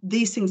fact,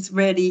 these things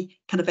rarely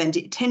kind of end.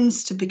 It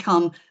tends to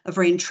become a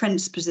very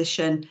entrenched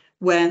position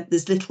where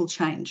there's little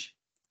change.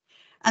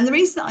 And the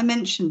reason that I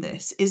mention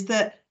this is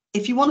that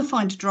if you want to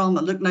find a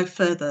drama, look no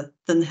further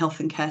than the health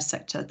and care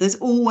sector. There's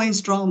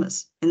always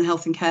dramas in the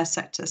health and care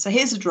sector. So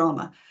here's a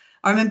drama.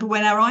 I remember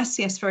when our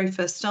ICS very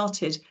first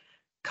started,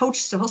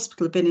 Colchester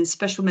Hospital had been in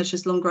special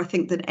measures longer, I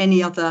think, than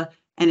any other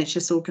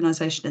NHS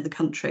organisation in the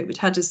country. We'd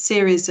had a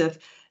series of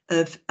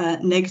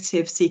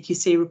negative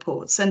CQC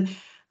reports. And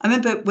I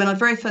remember when I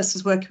very first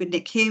was working with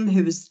Nick Hume,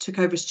 who took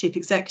over as chief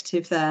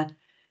executive there,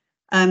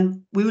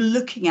 we were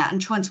looking at and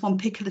trying to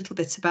unpick a little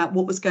bit about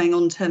what was going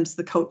on in terms of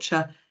the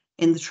culture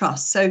in the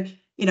trust. So,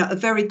 a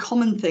very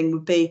common thing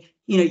would be,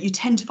 you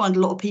tend to find a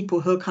lot of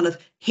people who are kind of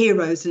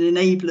heroes and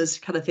enablers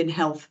kind of in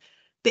health,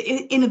 but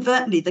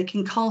inadvertently they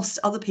can cast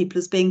other people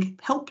as being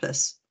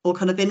helpless or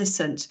kind of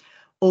innocent,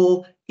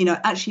 or,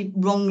 actually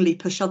wrongly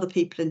push other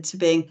people into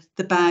being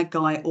the bad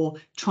guy or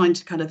trying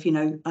to kind of,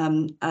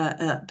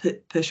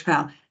 push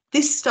power.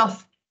 This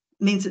stuff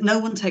means that no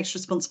one takes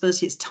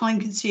responsibility. It's time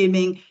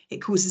consuming, it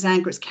causes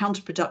anger, it's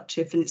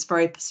counterproductive, and it's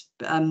very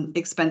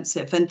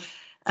expensive.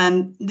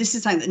 And this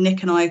is something that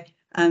Nick and I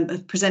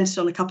have presented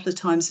on a couple of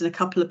times in a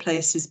couple of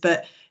places.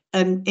 But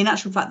in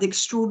actual fact, the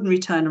extraordinary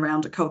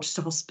turnaround at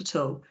Colchester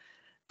Hospital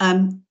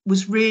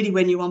was really,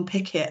 when you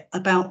unpick it,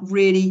 about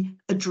really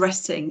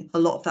addressing a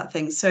lot of that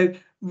thing. So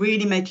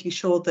really making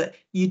sure that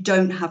you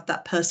don't have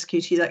that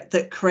persecution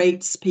that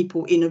creates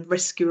people in a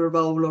rescuer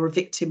role or a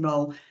victim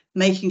role,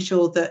 making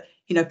sure that,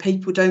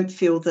 people don't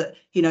feel that,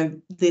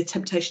 the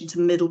temptation to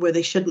middle where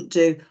they shouldn't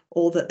do,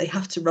 or that they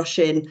have to rush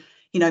in,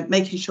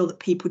 making sure that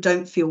people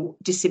don't feel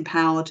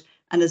disempowered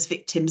and as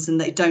victims and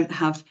they don't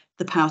have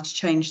the power to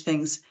change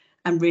things,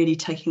 and really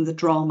taking the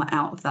drama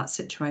out of that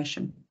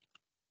situation.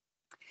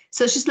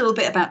 So it's just a little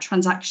bit about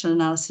transaction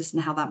analysis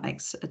and how that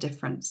makes a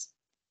difference.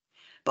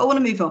 But I want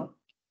to move on.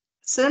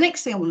 So the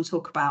next thing I want to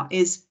talk about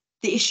is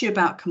the issue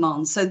about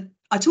command. So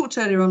I talked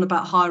earlier on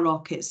about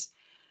hierarchies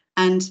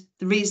and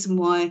the reason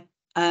why,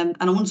 and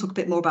I want to talk a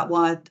bit more about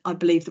why I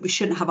believe that we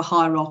shouldn't have a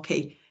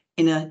hierarchy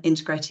in an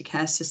integrated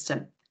care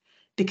system.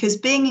 Because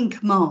being in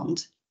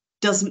command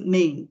doesn't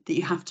mean that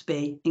you have to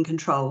be in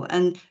control.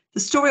 And the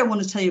story I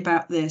want to tell you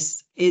about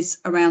this is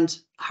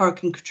around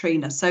Hurricane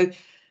Katrina. So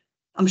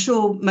I'm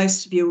sure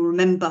most of you will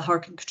remember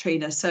Hurricane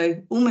Katrina.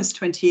 So almost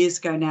 20 years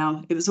ago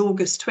now, it was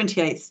August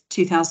 28th,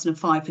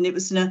 2005, and it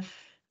was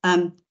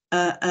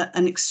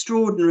an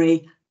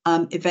extraordinary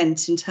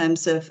event in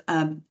terms of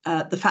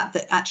the fact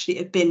that actually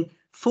it had been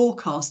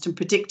forecast and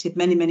predicted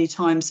many, many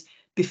times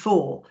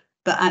before,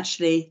 but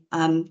actually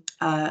in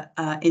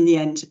the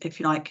end, if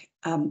you like,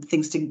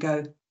 things didn't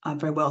go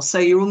very well. So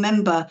you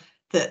remember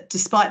that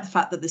despite the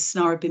fact that this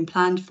scenario had been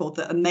planned for,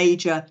 that a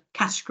major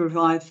Category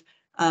 5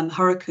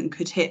 hurricane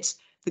could hit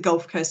the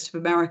Gulf Coast of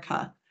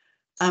America,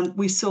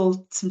 we saw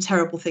some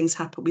terrible things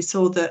happen. We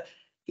saw that,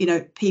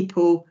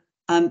 people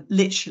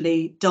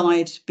literally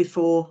died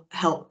before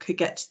help could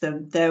get to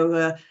them. There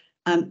were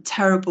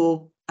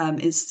terrible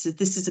instances.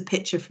 This is a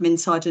picture from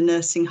inside a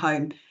nursing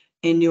home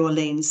in New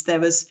Orleans. There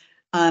was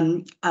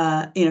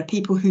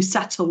people who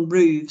sat on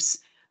roofs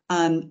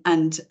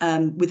and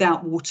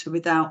without water,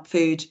 without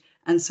food,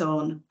 and so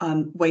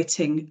on,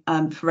 waiting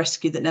for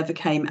rescue that never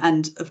came.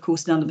 And of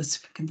course, none of us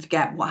can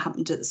forget what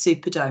happened at the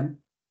Superdome.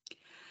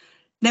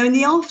 Now, in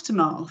the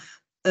aftermath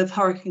of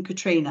Hurricane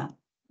Katrina,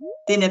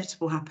 the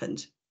inevitable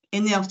happened.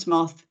 In the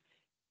aftermath,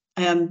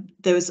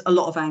 there was a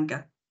lot of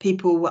anger.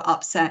 People were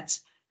upset,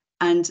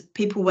 and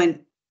people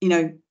went,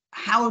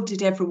 how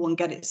did everyone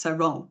get it so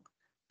wrong?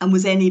 And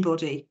was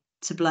anybody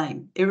to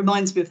blame? It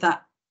reminds me of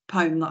that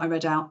poem that I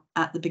read out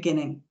at the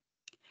beginning.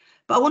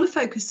 But I want to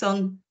focus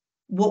on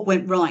what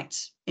went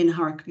right in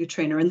Hurricane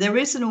Katrina. And there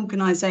is an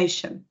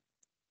organisation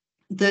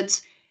that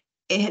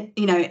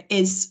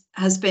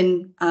has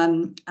been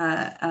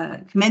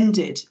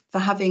commended for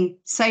having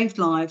saved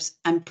lives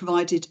and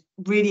provided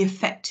really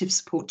effective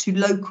support to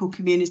local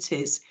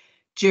communities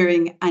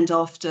during and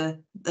after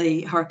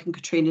the Hurricane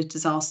Katrina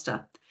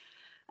disaster.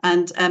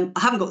 And I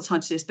haven't got the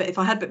time to do this, but if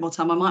I had a bit more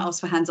time, I might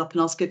ask for hands up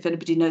and ask if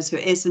anybody knows who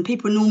it is. And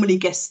people normally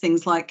guess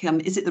things like,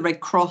 is it the Red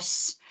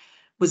Cross?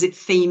 Was it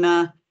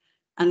FEMA?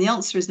 And the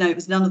answer is no, it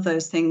was none of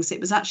those things. It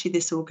was actually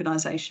this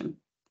organisation.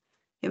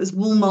 It was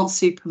Walmart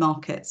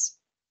Supermarkets.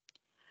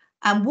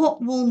 And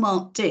what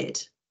Walmart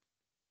did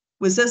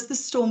was, as the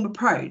storm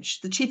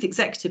approached, the chief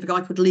executive, a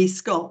guy called Lee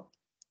Scott,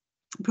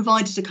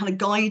 provided a kind of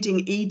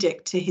guiding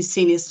edict to his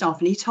senior staff,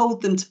 and he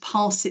told them to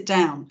pass it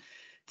down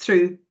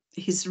through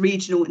his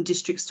regional and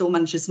district store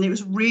managers. And it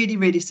was really,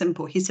 really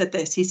simple. He said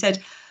this, he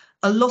said,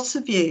 a lot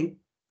of you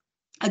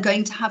are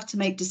going to have to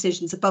make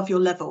decisions above your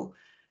level.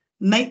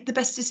 Make the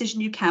best decision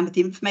you can with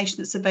the information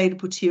that's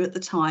available to you at the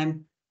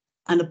time.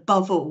 And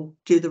above all,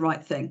 do the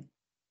right thing.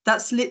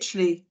 That's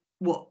literally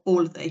what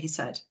all of that he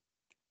said.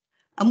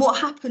 And what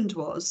happened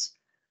was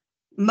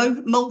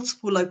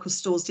multiple local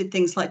stores did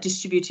things like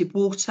distributed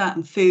water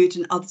and food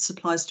and other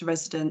supplies to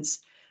residents.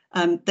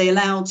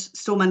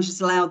 Store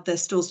managers allowed their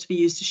stores to be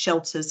used as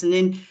shelters. And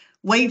in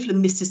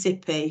Waveland,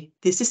 Mississippi,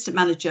 the assistant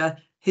manager,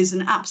 who's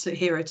an absolute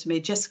hero to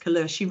me, Jessica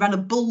Lewis, she ran a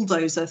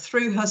bulldozer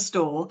through her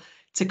store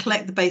to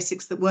collect the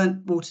basics that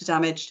weren't water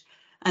damaged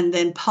and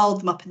then piled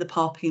them up in the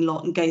parking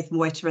lot and gave them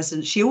away to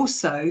residents. She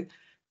also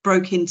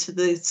broke into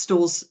the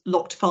store's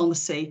locked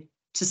pharmacy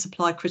to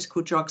supply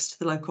critical drugs to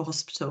the local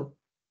hospital.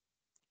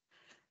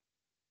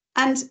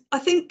 And I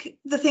think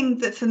the thing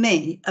that for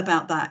me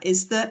about that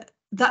is that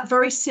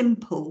very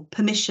simple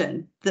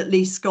permission that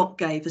Lee Scott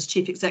gave as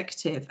chief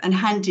executive and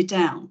handed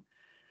down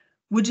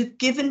would have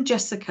given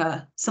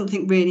Jessica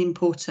something really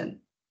important.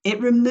 It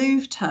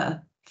removed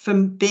her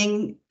from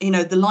being,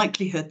 the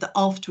likelihood that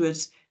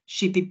afterwards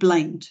she'd be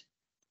blamed.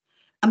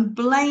 And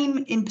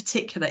blame in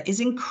particular is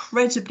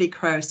incredibly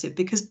corrosive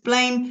because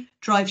blame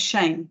drives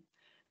shame.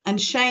 And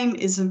shame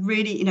is a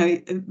really,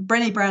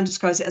 Brené Brown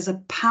describes it as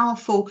a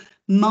powerful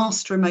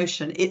master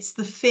emotion. It's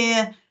the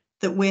fear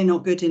that we're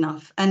not good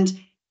enough. And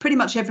pretty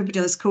much everybody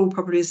on this call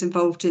probably is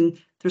involved in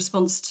the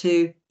response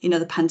to,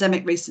 the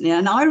pandemic recently.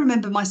 And I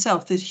remember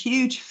myself, the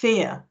huge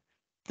fear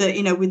that,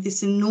 with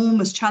this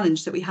enormous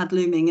challenge that we had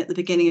looming at the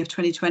beginning of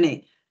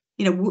 2020,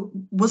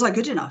 was I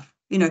good enough?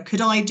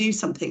 Could I do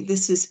something?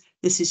 This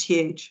is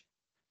huge.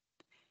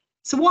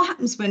 So what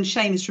happens when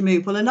shame is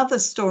removed? Well, another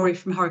story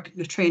from Hurricane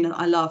Katrina that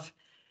I love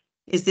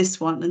is this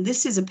one. And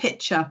this is a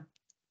picture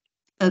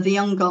of a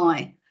young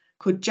guy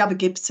called Jabba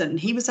Gibson.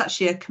 He was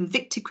actually a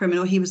convicted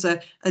criminal. He was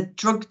a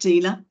drug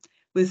dealer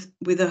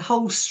with a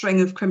whole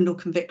string of criminal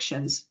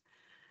convictions.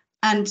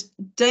 And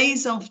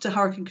days after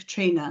Hurricane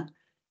Katrina,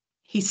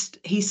 he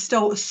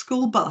stole a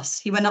school bus.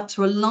 He went up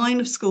to a line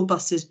of school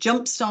buses,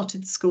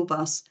 jump-started the school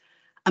bus,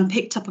 and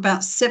picked up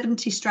about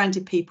 70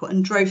 stranded people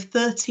and drove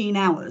 13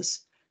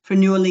 hours from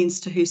New Orleans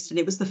to Houston.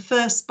 It was the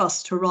first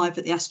bus to arrive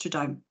at the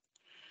Astrodome.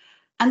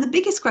 And the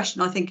biggest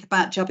question I think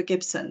about Jabba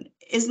Gibson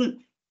isn't,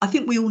 I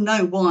think we all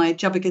know why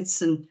Jabba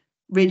Gibson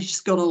really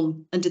just got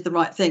on and did the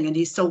right thing and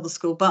he stole the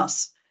school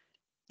bus.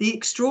 The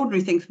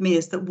extraordinary thing for me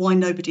is that why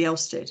nobody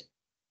else did.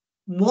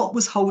 What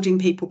was holding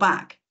people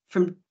back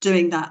from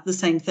doing the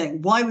same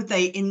thing? Why would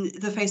they, in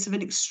the face of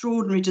an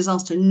extraordinary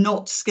disaster,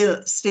 not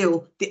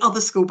steal the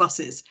other school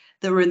buses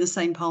that were in the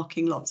same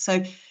parking lot?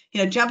 So,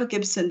 Jabba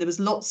Gibson, there was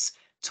lots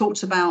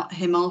talked about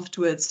him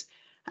afterwards,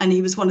 and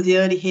he was one of the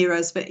early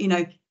heroes, but,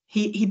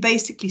 he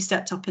basically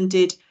stepped up and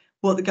did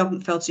what the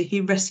government failed to do.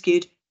 He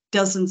rescued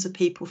dozens of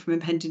people from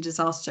impending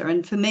disaster.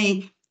 And for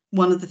me,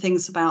 one of the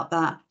things about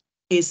that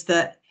is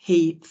that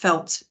he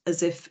felt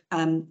as if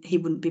he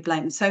wouldn't be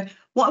blamed. So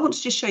what I want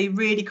to just show you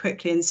really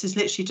quickly, and this is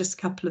literally just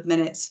a couple of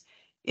minutes,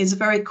 is a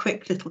very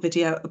quick little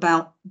video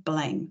about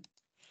blame.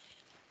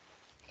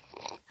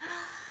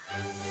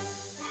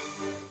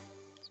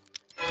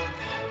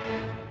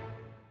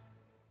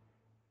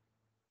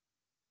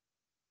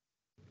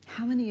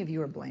 How many of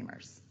you are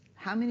blamers?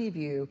 How many of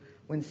you,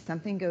 when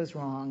something goes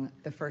wrong,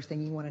 the first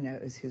thing you want to know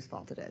is whose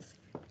fault it is?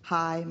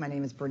 Hi, my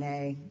name is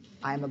Brene.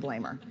 I am a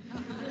blamer.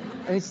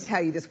 Let me just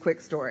tell you this quick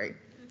story.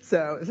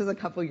 So this is a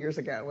couple years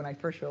ago when I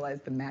first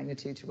realized the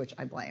magnitude to which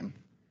I blame.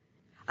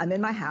 I'm in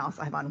my house.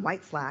 I have on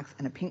white slacks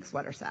and a pink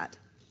sweater set,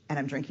 and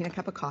I'm drinking a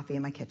cup of coffee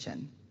in my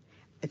kitchen.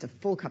 It's a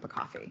full cup of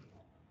coffee.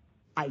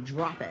 I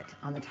drop it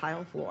on the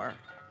tile floor.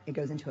 It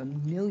goes into a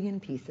million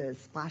pieces,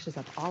 splashes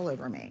up all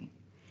over me.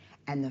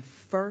 And the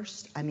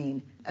first, a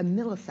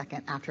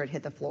millisecond after it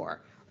hit the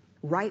floor,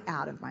 right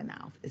out of my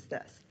mouth is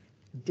this: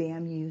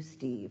 "Damn you,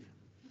 Steve."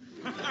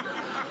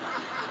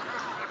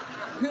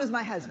 Who is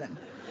my husband.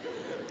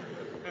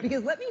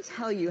 Because let me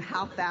tell you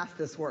how fast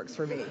this works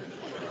for me.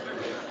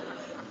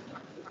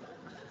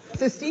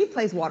 So Steve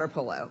plays water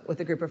polo with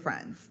a group of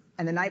friends.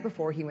 And the night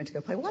before, he went to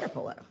go play water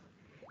polo.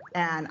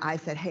 And I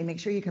said, hey, make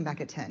sure you come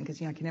back at 10,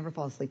 because I can never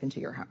fall asleep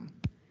until you're home.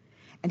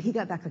 And he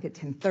got back like at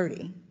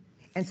 10:30.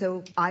 And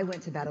so I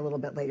went to bed a little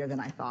bit later than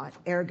I thought.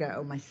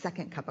 Ergo, my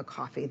second cup of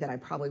coffee that I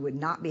probably would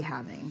not be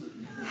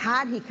having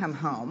had he come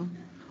home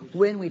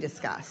when we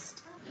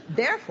discussed.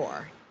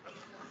 Therefore,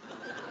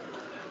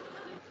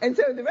 and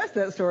so the rest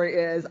of that story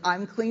is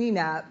I'm cleaning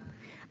up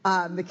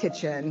the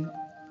kitchen.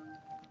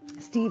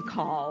 Steve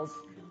calls,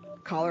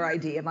 caller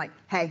ID. I'm like,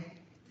 hey.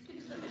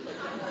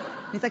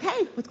 He's like,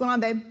 hey, what's going on,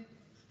 babe?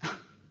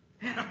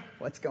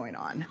 What's going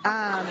on?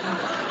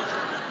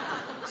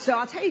 So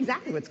I'll tell you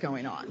exactly what's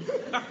going on.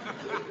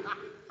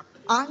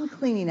 I'm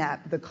cleaning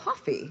up the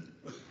coffee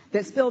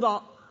that spilled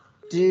all,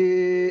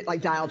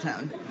 like dial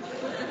tone.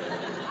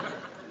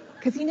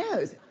 Because he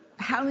knows.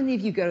 How many of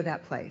you go to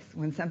that place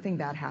when something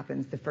bad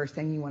happens, the first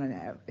thing you want to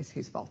know is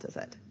whose fault is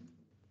it?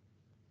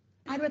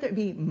 I'd rather it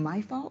be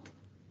my fault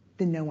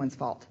than no one's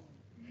fault.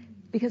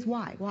 Because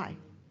why? Why?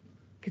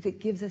 Because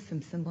it gives us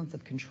some semblance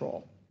of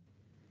control.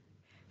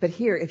 But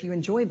here, if you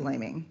enjoy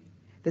blaming,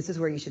 this is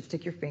where you should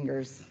stick your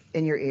fingers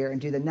in your ear and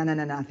do the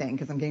na thing,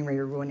 because I'm getting ready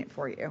to ruin it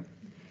for you.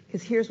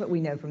 Because here's what we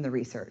know from the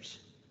research.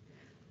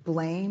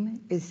 Blame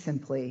is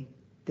simply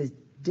the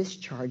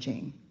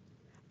discharging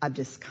of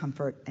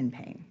discomfort and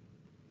pain.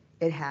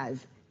 It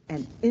has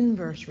an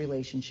inverse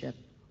relationship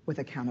with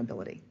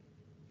accountability.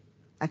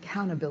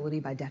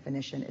 Accountability, by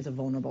definition, is a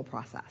vulnerable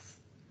process.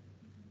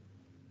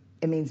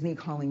 It means me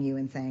calling you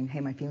and saying, hey,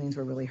 my feelings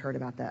were really hurt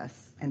about this,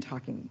 and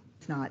talking.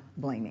 It's not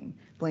blaming.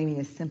 Blaming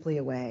is simply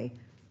a way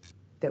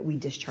that we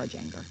discharge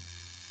anger.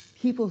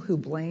 People who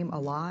blame a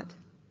lot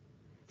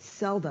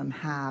seldom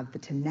have the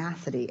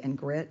tenacity and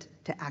grit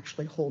to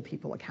actually hold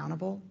people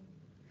accountable,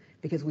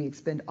 because we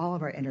expend all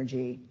of our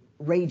energy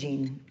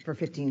raging for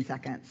 15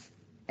 seconds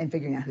and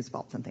figuring out whose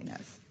fault something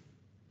is.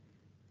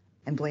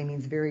 And blaming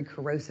is very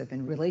corrosive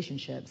in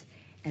relationships,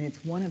 and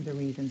it's one of the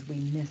reasons we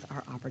miss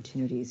our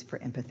opportunities for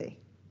empathy.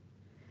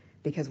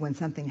 Because when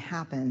something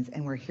happens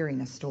and we're hearing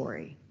a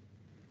story,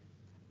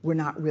 we're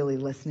not really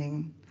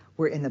listening.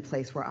 We're in the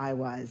place where I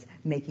was,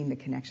 making the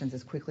connections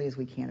as quickly as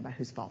we can about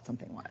whose fault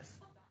something was.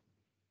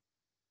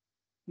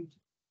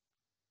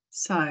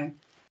 So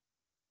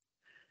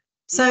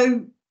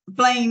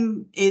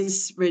blame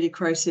is really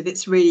corrosive.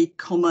 It's really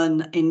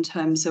common in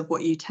terms of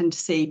what you tend to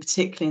see,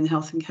 particularly in the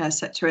health and care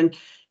sector. And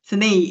for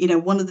me,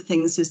 one of the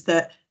things is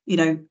that,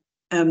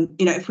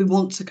 if we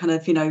want to kind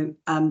of,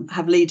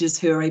 have leaders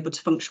who are able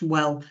to function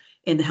well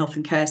in the health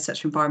and care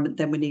sector environment,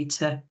 then we need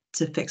to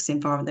fix the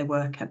environment they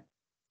work in.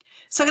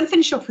 So I'm going to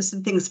finish off with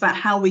some things about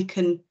how we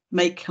can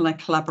make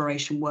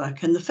collaboration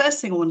work. And the first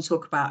thing I want to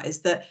talk about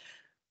is that,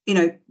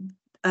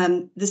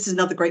 this is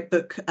another great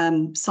book.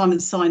 Simon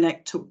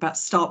Sinek talked about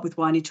Start With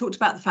Why, and he talked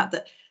about the fact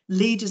that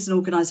leaders and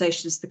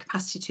organisations, the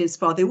capacity to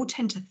inspire, they all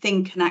tend to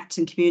think and act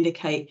and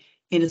communicate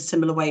in a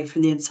similar way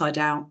from the inside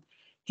out.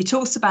 He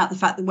talks about the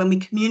fact that when we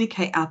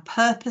communicate our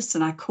purpose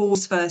and our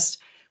cause first,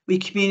 we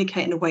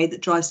communicate in a way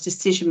that drives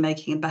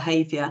decision-making and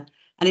behaviour,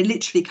 and it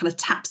literally kind of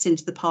taps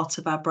into the part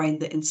of our brain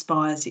that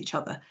inspires each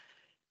other.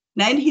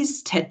 Now, in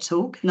his TED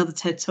Talk, another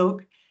TED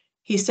Talk,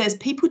 he says,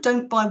 people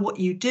don't buy what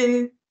you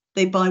do,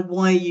 they buy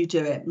why you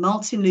do it.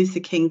 Martin Luther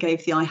King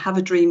gave the I Have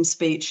a Dream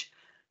speech,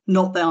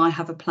 not the I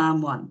Have a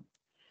Plan one.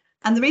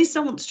 And the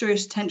reason I want to draw your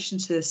attention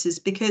to this is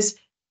because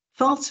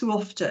far too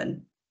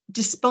often,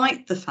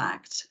 despite the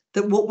fact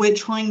that what we're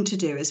trying to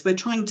do is we're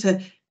trying to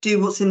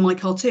do what's in my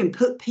cartoon,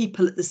 put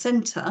people at the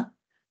centre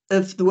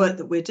of the work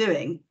that we're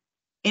doing,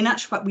 in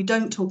actual fact, we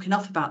don't talk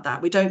enough about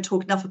that. We don't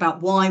talk enough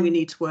about why we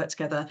need to work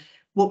together.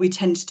 What we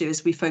tend to do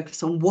is we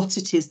focus on what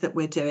it is that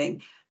we're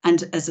doing.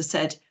 And as I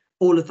said,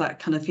 all of that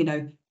kind of,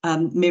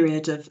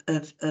 myriad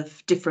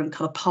of different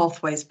kind of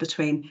pathways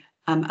between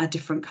our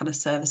different kind of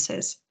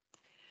services.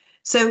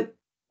 So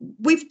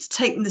we've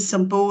taken this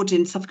on board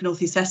in Suffolk and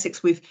North East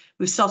Essex. We've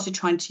started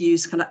trying to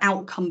use kind of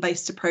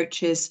outcome-based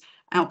approaches,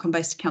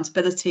 outcome-based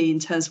accountability in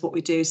terms of what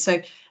we do.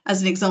 So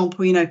as an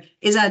example,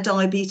 is our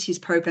diabetes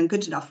programme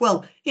good enough?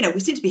 Well, we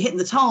seem to be hitting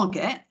the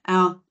target.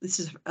 This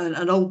is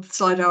an old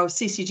slide. Our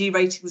CCG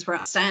ratings were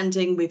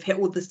outstanding. We've hit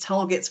all the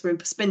targets. We're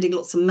spending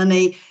lots of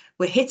money.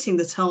 We're hitting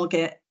the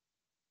target.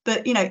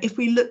 But, if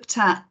we looked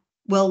at,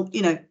 well,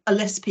 are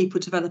less people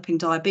developing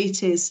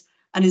diabetes,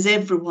 and is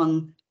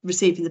everyone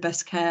receiving the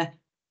best care?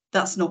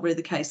 That's not really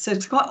the case. So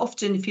it's quite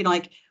often, if you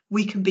like,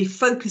 we can be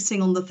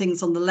focusing on the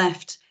things on the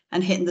left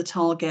and hitting the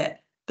target,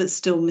 but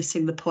still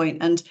missing the point.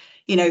 And,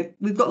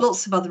 we've got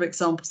lots of other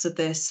examples of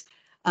this.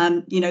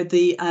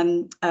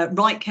 The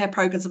right care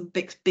programs, I'm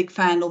a big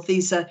fan of.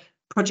 These are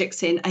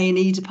projects in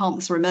A&E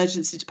departments or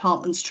emergency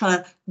departments,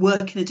 trying to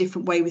work in a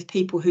different way with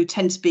people who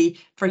tend to be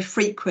very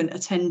frequent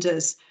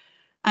attenders.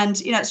 And,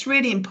 you know, it's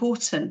really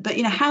important. But,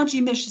 you know, how do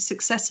you measure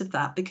success of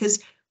that? Because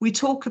we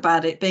talk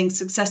about it being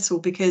successful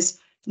because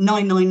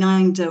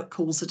 999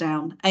 calls are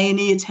down,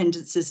 A&E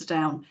attendances are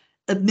down,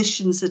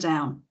 admissions are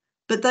down.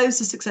 But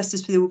those are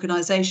successes for the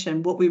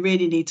organisation. What we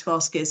really need to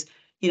ask is,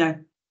 you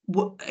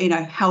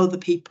know, how are the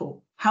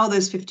people? How are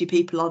those 50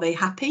 people? Are they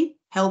happy,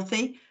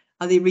 healthy?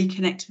 Are they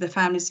reconnected with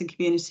their families and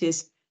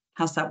communities?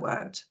 How's that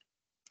worked?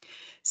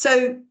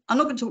 So I'm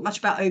not going to talk much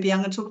about OB. I'm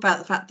going to talk about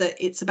the fact that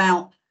it's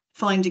about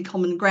finding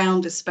common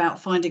ground. It's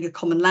about finding a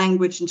common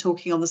language and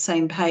talking on the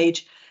same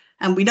page.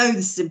 And we know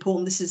this is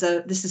important.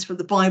 This is from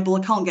the Bible.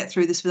 I can't get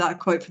through this without a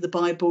quote from the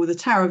Bible, the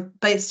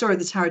story of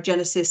the Tower of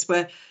Genesis,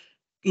 where,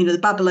 you know, the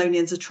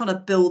Babylonians are trying to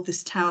build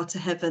this tower to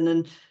heaven,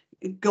 and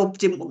God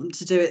didn't want them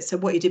to do it. So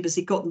what he did was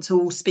he got them to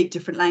all speak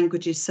different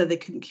languages so they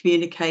couldn't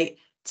communicate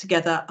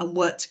together and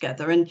work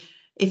together. And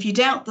if you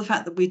doubt the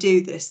fact that we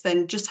do this,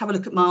 then just have a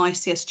look at my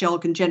ICS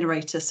jargon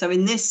generator. So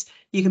in this,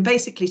 you can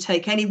basically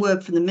take any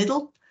word from the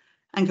middle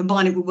and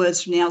combine it with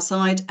words from the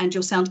outside, and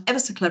you'll sound ever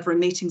so clever in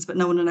meetings, but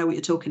no one will know what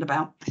you're talking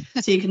about.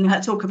 So you can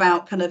talk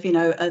about kind of, you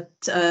know,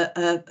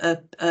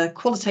 a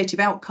qualitative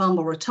outcome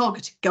or a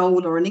targeted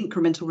goal or an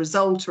incremental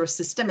result or a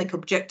systemic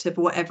objective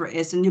or whatever it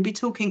is, and you'll be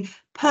talking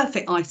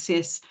perfect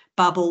ICS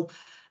babble.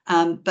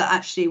 But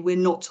actually, we're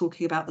not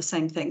talking about the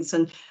same things.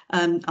 And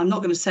I'm not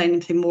going to say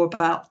anything more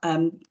about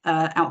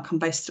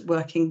outcome-based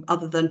working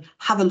other than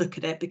have a look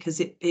at it, because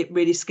it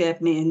really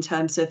scared me in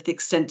terms of the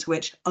extent to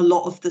which a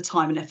lot of the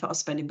time and effort I was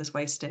spending was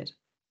wasted.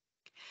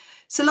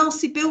 So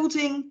lastly,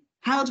 building,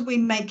 how do we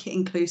make it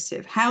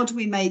inclusive? How do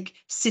we make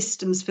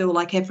systems feel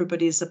like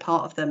everybody is a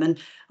part of them? And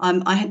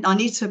I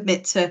need to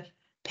admit to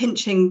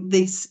pinching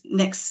this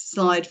next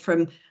slide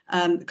from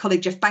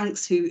colleague Jeff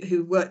Banks,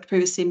 who worked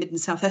previously in Mid and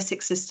South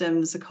Essex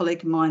systems, a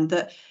colleague of mine,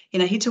 that, you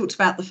know, he talked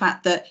about the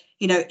fact that,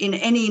 you know, in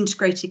any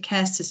integrated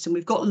care system,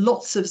 we've got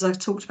lots of, as I've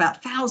talked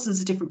about, thousands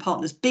of different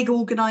partners, big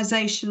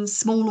organisations,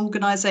 small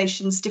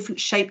organisations, different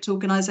shaped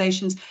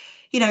organisations.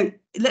 You know,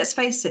 let's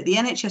face it, the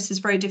NHS is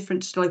very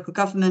different to local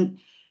government.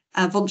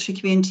 Voluntary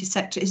community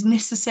sector is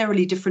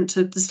necessarily different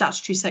to the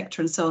statutory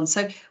sector and so on.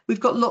 So we've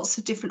got lots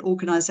of different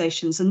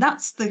organisations, and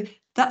that's the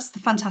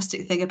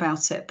fantastic thing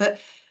about it. But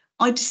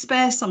I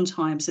despair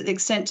sometimes at the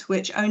extent to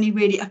which only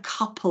really a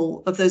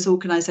couple of those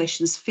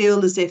organisations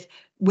feel as if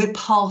we're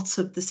part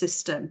of the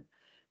system.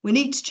 We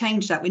need to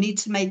change that. We need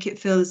to make it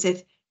feel as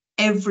if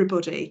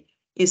everybody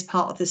is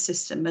part of the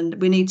system, and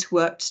we need to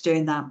work to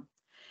doing that.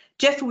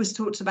 Jeff always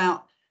talked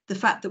about the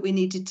fact that we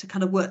needed to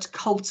kind of work to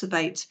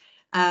cultivate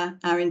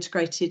our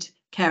integrated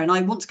care. And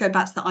I want to go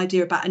back to the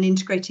idea about an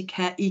integrated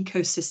care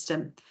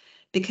ecosystem,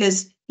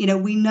 because, you know,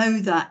 we know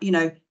that, you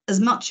know, as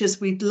much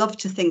as we'd love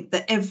to think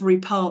that every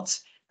part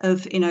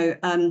of, you know,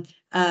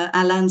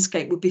 our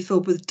landscape would be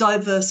filled with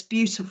diverse,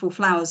 beautiful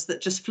flowers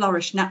that just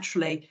flourish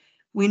naturally,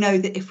 we know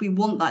that if we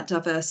want that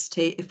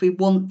diversity, if we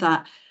want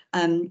that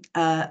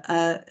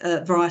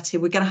variety,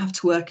 we're going to have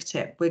to work at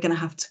it. We're going to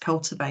have to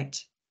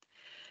cultivate.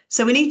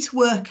 So we need to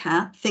work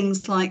at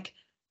things like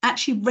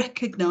actually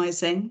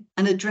recognising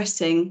and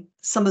addressing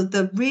some of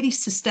the really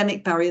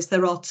systemic barriers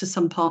there are to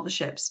some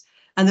partnerships.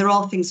 And there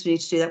are things we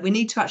need to do that. We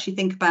need to actually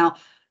think about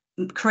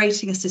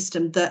creating a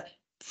system that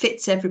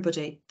fits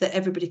everybody, that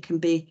everybody can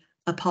be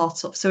a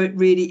part of. So it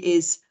really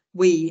is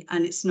we,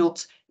 and it's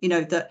not, you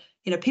know, that,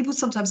 you know, people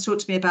sometimes talk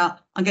to me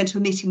about, I'm going to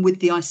a meeting with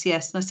the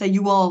ICS, and I say,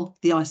 you are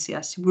the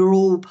ICS. We're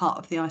all part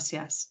of the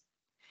ICS.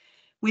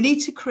 We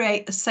need to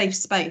create a safe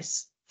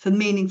space for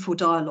meaningful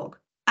dialogue,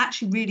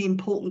 actually really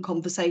important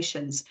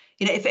conversations.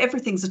 You know, if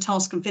everything's a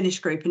task and finish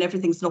group and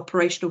everything's an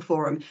operational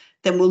forum,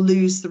 then we'll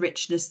lose the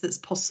richness that's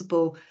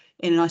possible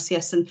in an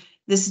ICS. And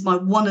this is my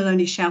one and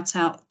only shout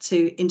out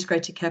to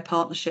integrated care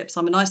partnerships.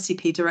 I'm an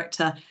ICP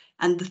director,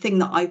 and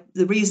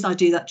the reason I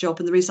do that job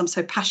and the reason I'm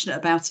so passionate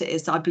about it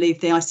is that I believe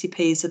the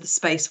ICPs are the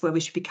space where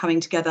we should be coming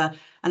together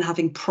and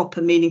having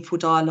proper, meaningful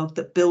dialogue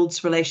that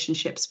builds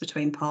relationships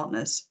between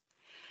partners.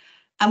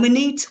 And we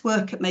need to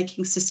work at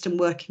making system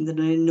working the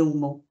new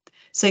normal.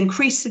 So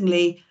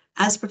increasingly,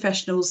 as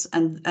professionals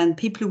and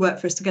people who work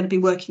for us are going to be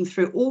working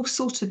through all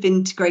sorts of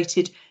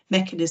integrated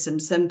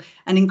mechanisms, and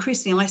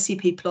increasingly I see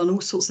people on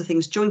all sorts of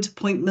things, joint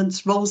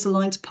appointments, roles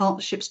aligned to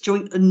partnerships,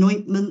 joint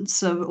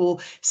anointments or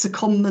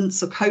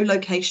secondments or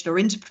co-location or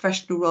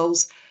interprofessional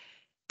roles.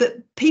 But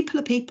people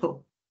are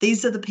people.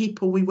 These are the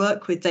people we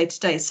work with day to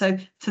day. So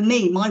for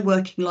me, my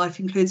working life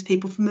includes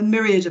people from a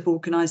myriad of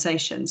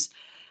organisations.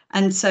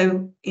 And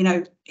so, you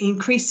know,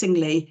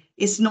 increasingly,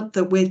 it's not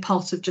that we're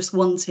part of just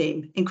one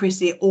team.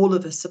 Increasingly, all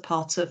of us are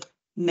part of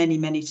many,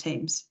 many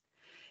teams.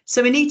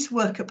 So we need to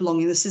work at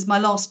belonging. This is my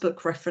last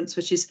book reference,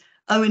 which is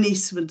Owen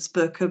Eastwood's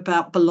book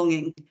about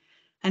belonging.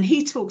 And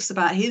he talks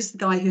about, here's the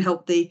guy who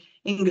helped the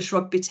English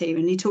rugby team,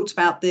 and he talked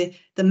about the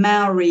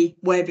Maori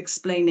way of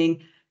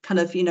explaining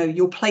kind of, you know,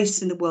 your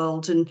place in the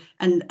world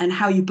and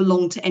how you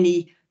belong to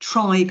any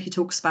tribe he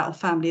talks about, or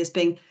family, as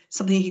being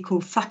something he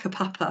called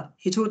whakapapa.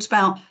 He talked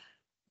about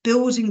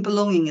building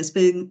belonging as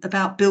being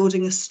about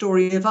building a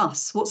story of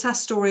us. What's our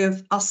story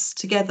of us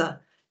together,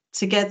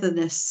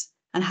 togetherness,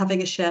 and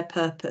having a shared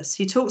purpose?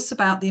 He talks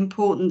about the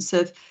importance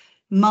of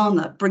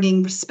mana,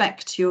 bringing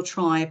respect to your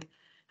tribe,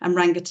 and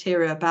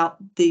Rangatira about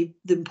the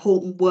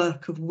important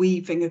work of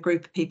weaving a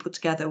group of people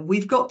together.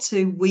 We've got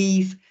to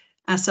weave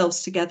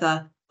ourselves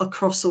together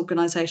across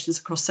organisations,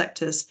 across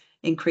sectors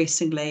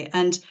increasingly.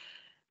 And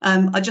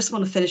I just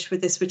want to finish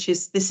with this, which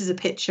is, this is a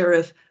picture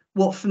of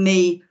what for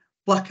me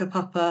Waka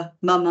Papa,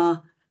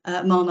 Mama,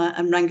 Mana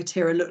and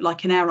Rangatira look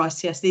like in our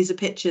ICS. These are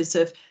pictures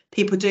of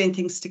people doing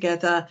things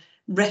together,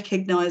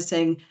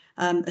 recognising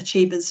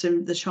achievements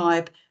from the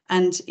tribe,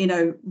 and, you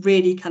know,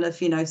 really kind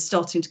of, you know,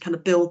 starting to kind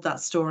of build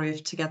that story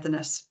of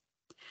togetherness.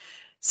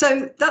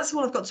 So that's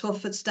all I've got to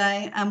offer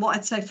today. And what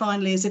I'd say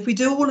finally is, if we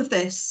do all of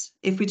this,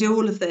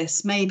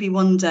 maybe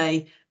one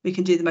day we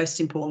can do the most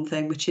important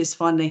thing, which is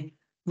finally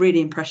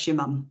really impress your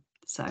mum.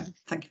 So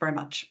thank you very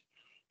much.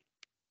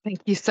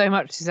 Thank you so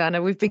much,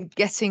 Susannah. We've been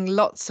getting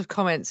lots of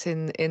comments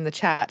in the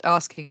chat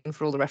asking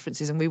for all the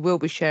references, and we will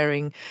be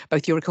sharing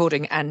both your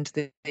recording and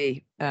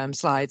the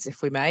slides,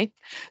 if we may.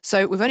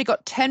 So we've only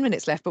got 10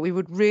 minutes left, but we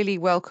would really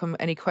welcome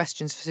any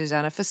questions for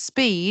Susannah. For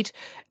speed,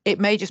 it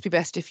may just be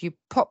best if you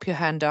pop your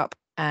hand up,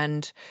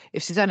 and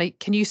if Susannah,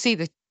 can you see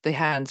the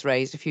hands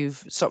raised if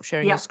you've stopped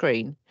sharing your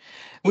screen?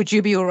 Would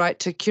you be all right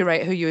to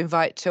curate who you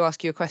invite to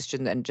ask you a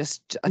question then?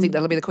 Just, I think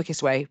that'll be the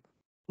quickest way.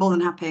 More than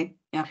happy,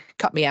 yeah.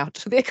 Cut me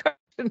out.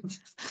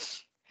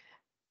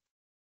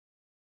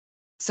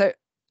 So,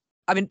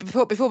 I mean,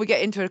 before we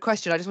get into a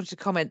question, I just wanted to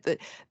comment that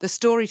the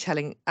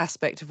storytelling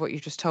aspect of what you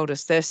just told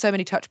us, there's so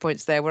many touch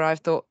points there where I've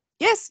thought,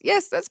 yes,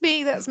 that's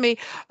me,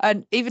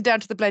 and even down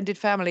to the blended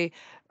family.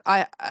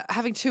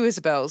 Having two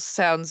Isabels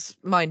sounds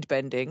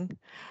mind-bending.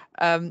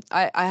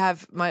 I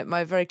have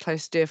my very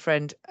close dear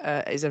friend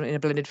is in a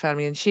blended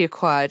family, and she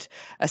acquired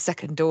a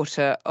second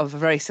daughter of a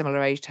very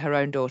similar age to her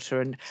own daughter,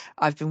 and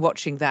I've been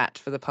watching that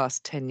for the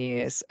past 10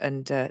 years.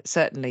 And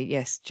certainly,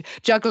 yes,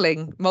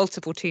 juggling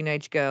multiple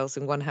teenage girls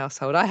in one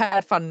household. I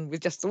had fun with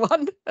just the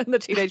one and the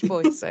teenage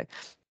boys. So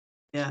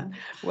yeah,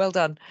 well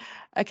done.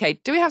 Okay,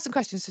 do we have some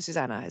questions for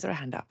Susannah? Is there a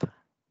hand up?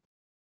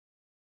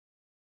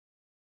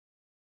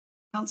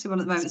 Can't see one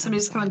at the moment.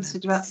 Somebody's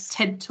commented about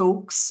TED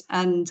Talks,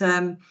 and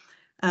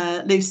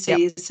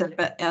Lucy said,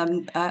 but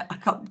I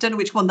don't know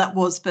which one that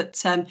was,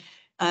 but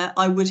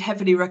I would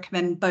heavily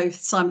recommend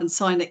both Simon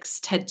Sinek's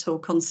TED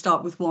Talk on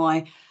Start With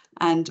Why,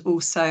 and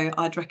also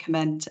I'd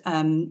recommend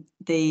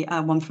the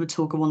one from A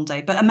Talker One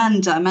Day. But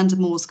Amanda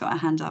Moore's got her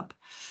hand up.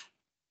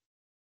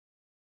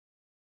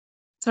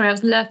 Sorry, I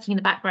was lurking in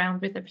the background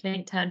with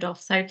everything turned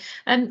off. So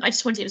I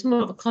just wanted, it was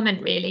more of a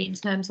comment really, in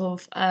terms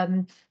of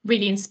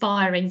really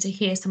inspiring to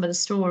hear some of the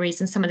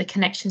stories and some of the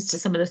connections to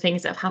some of the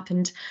things that have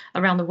happened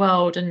around the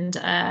world. And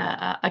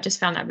I just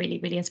found that really,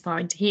 really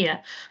inspiring to hear.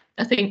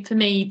 I think for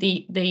me,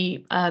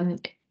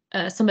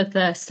 some of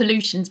the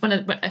solutions,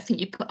 I think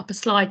you put up a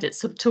slide that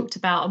sort of talked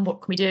about, and what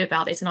can we do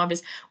about this? And I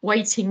was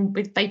waiting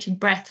with bated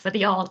breath for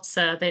the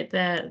answer,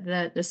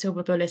 the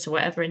silver bullet or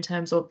whatever, in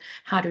terms of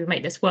how do we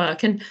make this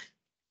work. And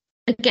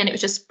again, it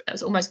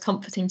was almost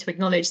comforting to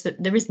acknowledge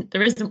that there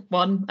isn't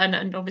one,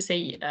 and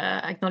obviously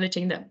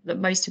acknowledging that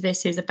most of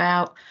this is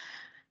about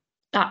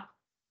that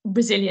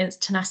resilience,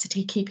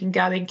 tenacity, keeping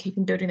going,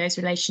 keeping building those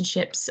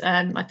relationships.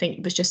 I think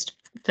it was just,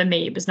 for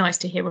me, it was nice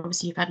to hear.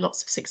 Obviously, you've had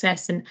lots of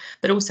success,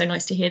 but also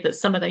nice to hear that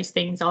some of those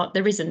things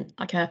there isn't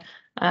like an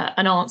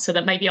answer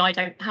that maybe I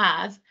don't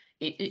have.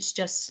 It's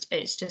just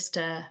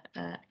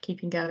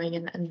keeping going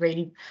and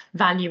really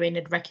valuing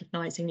and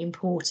recognising the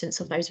importance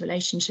of those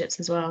relationships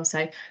as well. So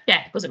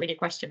yeah, it wasn't really a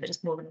question, but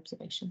just more of an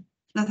observation.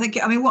 I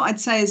think, I mean, what I'd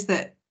say is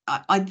that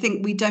I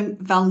think we don't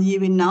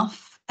value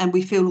enough, and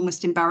we feel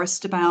almost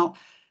embarrassed about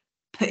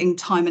putting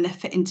time and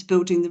effort into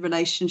building the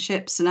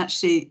relationships, and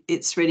actually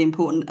it's really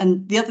important.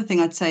 And the other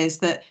thing I'd say is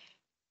that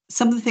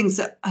some of the things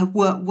that have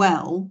worked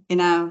well in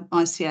our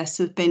ICS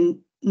have been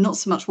not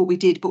so much what we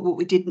did, but what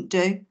we didn't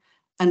do.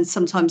 And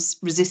sometimes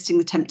resisting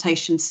the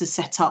temptations to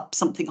set up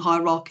something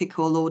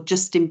hierarchical or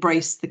just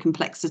embrace the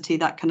complexity,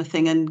 that kind of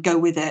thing, and go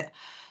with it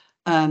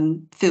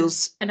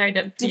feels. I know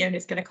that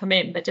Fiona's going to come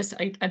in, but just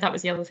that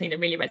was the other thing that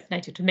really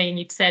resonated with me. And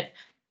you'd said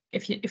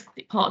if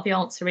part of the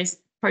answer is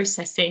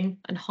processing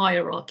and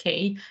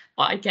hierarchy,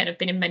 I again have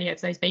been in many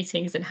of those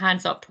meetings, and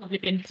hands up probably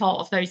been part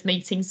of those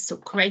meetings,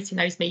 sort of creating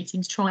those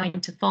meetings, trying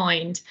to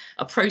find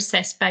a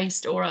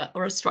process-based or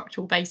a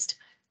structural-based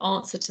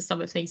answer to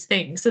some of these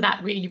things. So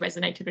that really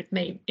resonated with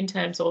me in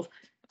terms of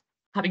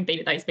having been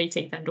at those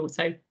meetings and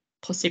also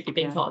possibly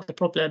being part of the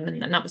problem,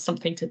 and that was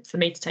something for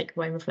me to take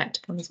away and reflect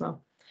upon as well.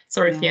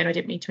 Sorry, Fiona, I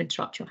didn't mean to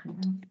interrupt your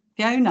hand.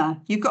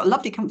 Fiona, you've got a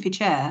lovely comfy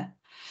chair.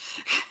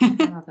 I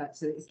have,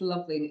 actually. It's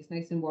lovely and it's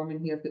nice and warm in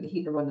here. I've got the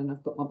heater running,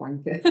 I've got my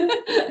blanket.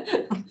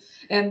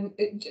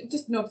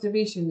 Just an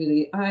observation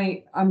really.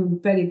 I'm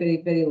very, very,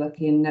 very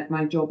lucky in that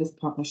my job is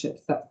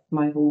partnerships. That's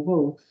my whole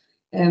role.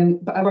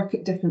 But I work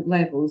at different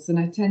levels, and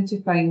I tend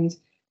to find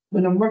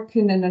when I'm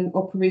working in an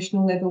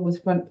operational level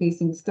with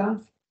front-facing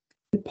staff,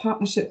 the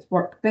partnerships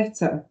work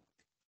better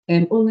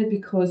Only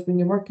because when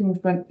you're working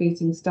with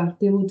front-facing staff,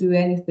 they will do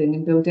anything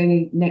and build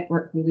any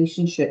network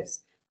relationships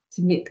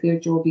to make their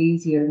job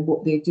easier and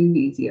what they do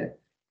easier.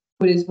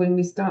 Whereas when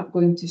we start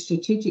going to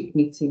strategic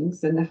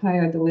meetings, and the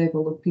higher the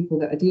level of people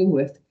that I deal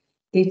with,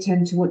 they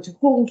tend to want to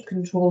hold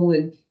control.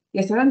 And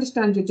yes, I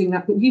understand you're doing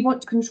that, but we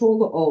want to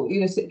control it all.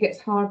 You know, so it gets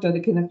harder the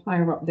kind of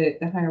higher up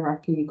the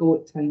hierarchy you go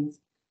at times.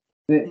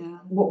 But Yeah.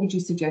 what would you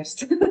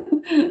suggest?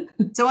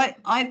 So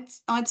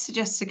I'd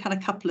suggest a kind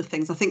of couple of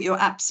things. I think you're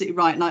absolutely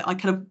right, and I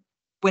kind of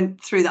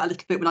went through that a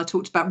little bit when I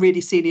talked about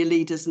really senior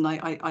leaders, and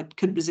I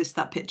couldn't resist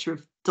that picture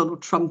of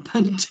Donald Trump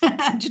and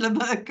Angela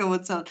Merkel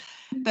and so on.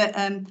 But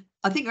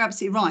I think you're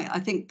absolutely right. I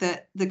think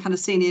that the kind of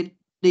senior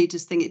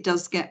leaders thing, it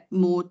does get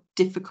more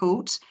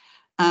difficult.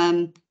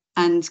 And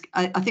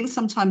I think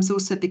sometimes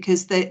also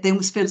because they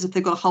almost feel as if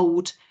they've got to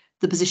hold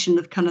the position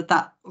of kind of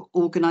that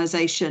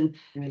organisation,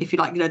 if you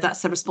like, you know,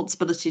 that's their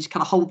responsibility to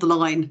kind of hold the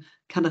line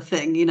kind of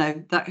thing, you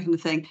know, that kind of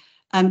thing.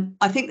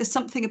 I think there's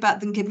something about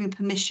them giving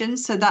permission.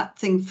 So that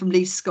thing from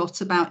Lee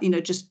Scott about, you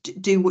know,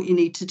 just do what you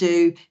need to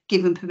do,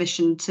 give them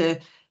permission to,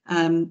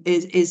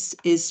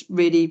 is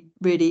really,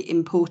 really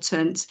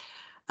important.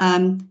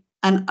 And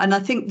I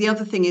think the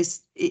other thing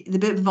is the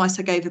bit of advice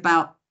I gave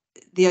about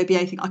the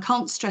OBA thing. I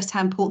can't stress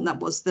how important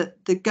that was,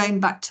 that the going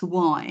back to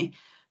why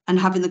and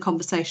having the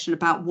conversation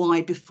about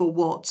why before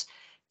what.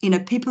 You know,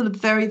 people are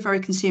very, very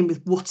consumed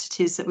with what it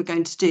is that we're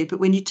going to do. But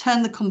when you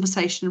turn the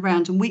conversation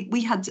around, and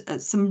we had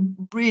some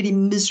really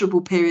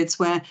miserable periods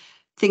where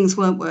things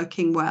weren't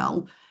working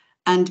well,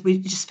 and we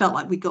just felt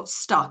like we got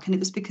stuck. And it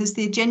was because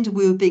the agenda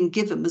we were being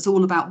given was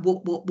all about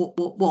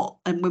what.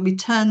 And when we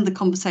turned the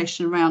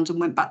conversation around and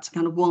went back to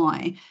kind of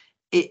why,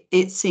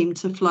 it seemed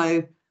to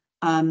flow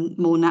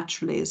more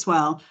naturally as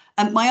well.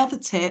 And my other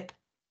tip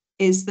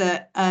is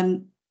that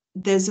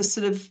there's a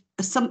sort of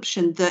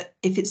assumption that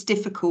if it's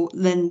difficult,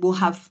 then we'll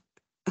have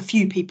a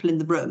few people in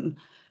the room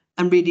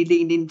and really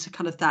lean into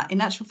kind of that.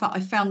 In actual fact, I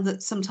found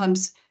that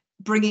sometimes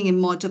bringing in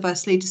more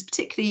diverse leaders,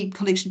 particularly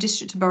colleagues from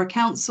district and borough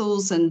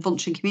councils and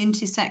voluntary and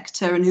community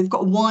sector, and who've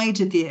got a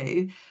wider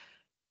view,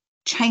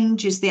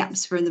 changes the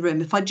atmosphere in the room.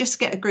 If I just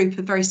get a group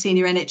of very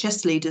senior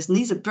NHS leaders, and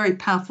these are very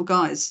powerful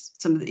guys,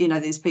 some of the, you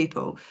know, these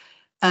people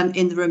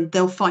in the room,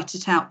 they'll fight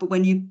it out. But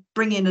when you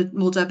bring in a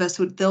more diverse,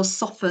 they'll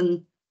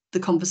soften the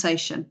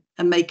conversation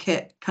and make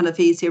it kind of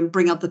easier and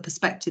bring other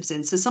perspectives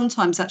in. So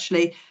sometimes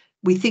actually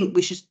we think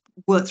we should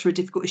work through a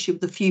difficult issue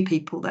with a few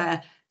people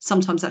there.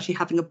 Sometimes actually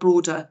having a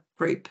broader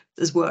group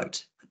has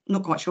worked.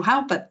 Not quite sure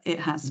how, but it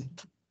has.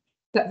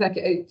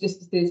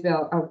 Just to say as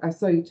well, I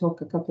saw you talk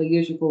a couple of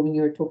years ago when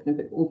you were talking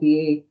about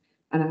OBA,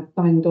 and I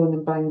banged on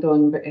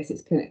about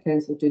Essex County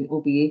Council doing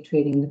OBA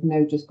training. They've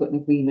now just got an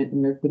agreement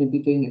and we're going to be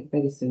doing it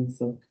very soon.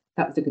 So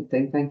that was a good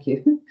thing. Thank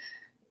you.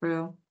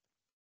 Real.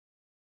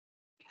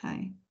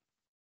 Okay.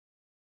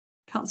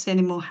 Can't see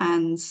any more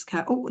hands.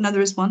 Oh, no,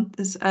 there is one.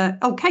 There's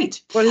oh,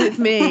 Kate. Well, it's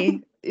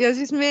me. Yes,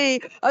 it's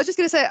me. I was just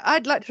going to say,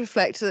 I'd like to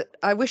reflect that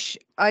I wish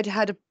I'd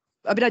had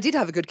I did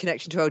have a good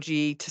connection to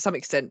LGE to some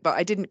extent, but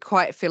I didn't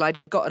quite feel I'd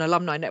got an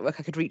alumni network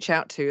I could reach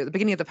out to at the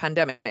beginning of the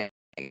pandemic,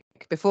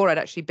 before I'd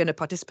actually been a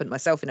participant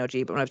myself in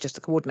LGE, but when I was just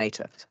a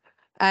coordinator.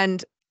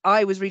 And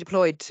I was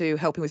redeployed to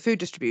helping with food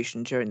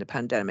distribution during the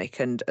pandemic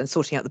and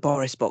sorting out the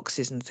Boris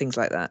boxes and things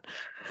like that,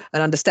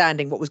 and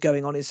understanding what was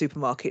going on in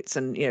supermarkets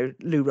and, you know,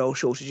 loo roll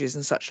shortages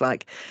and such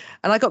like.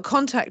 And I got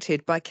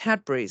contacted by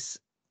Cadbury's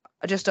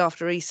just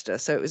after Easter,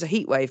 so it was a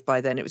heat wave by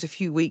then. It was a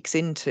few weeks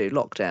into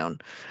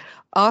lockdown,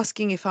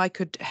 asking if I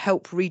could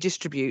help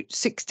redistribute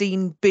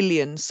 16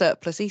 billion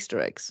surplus Easter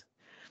eggs.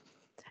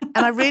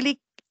 And I really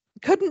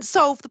couldn't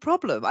solve the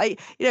problem.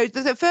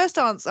 The first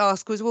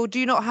ask was, well, do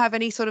you not have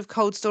any sort of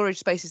cold storage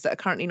spaces that are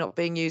currently not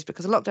being used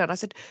because of lockdown? I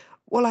said,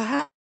 well,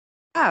 I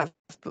have,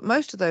 but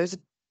most of those are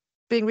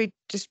being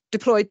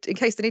deployed in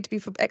case they need to be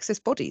for excess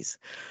bodies.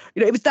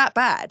 You know, it was that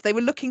bad. They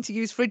were looking to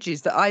use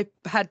fridges that I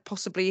had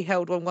possibly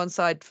held on one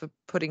side for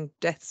putting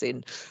deaths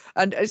in,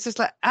 and it's just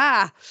like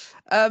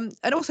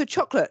and also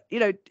chocolate. You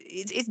know,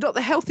 it's not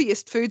the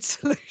healthiest food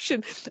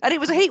solution, and it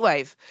was a heat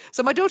wave.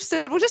 So my daughter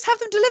said, "Well, just have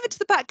them delivered to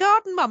the back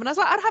garden, Mum." And I was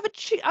like, "I'd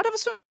have a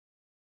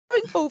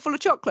swimming pool full of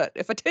chocolate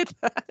if I did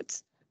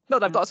that." Not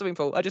that I've got a swimming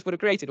pool, I just would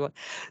have created one.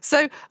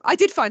 So I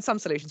did find some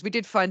solutions. We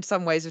did find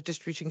some ways of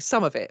distributing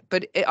some of it,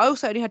 but I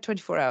also only had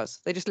 24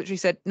 hours. They just literally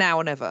said, now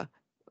or never,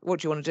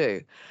 what do you want to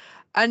do?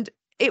 And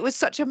it was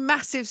such a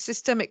massive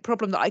systemic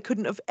problem that I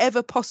couldn't have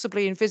ever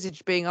possibly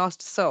envisaged being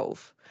asked to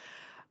solve.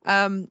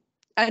 And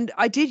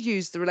I did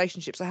use the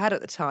relationships I had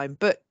at the time,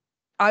 but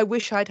I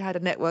wish I'd had a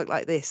network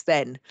like this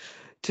then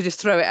to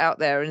just throw it out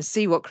there and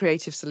see what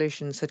creative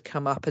solutions had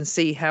come up and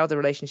see how the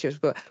relationships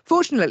were.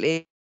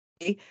 Fortunately,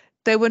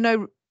 there were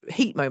no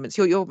heat moments.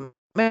 Your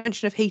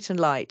mention of heat and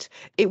light,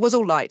 it was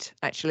all light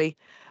actually.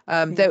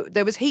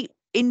 There was heat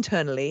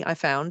internally, I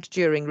found,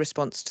 during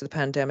response to the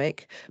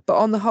pandemic, but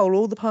on the whole,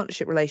 all the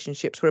partnership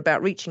relationships were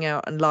about reaching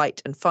out and light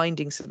and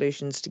finding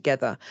solutions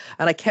together.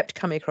 And I kept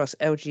coming across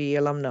LGE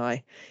alumni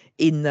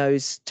in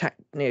those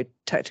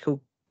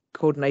tactical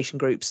coordination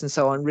groups and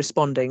so on,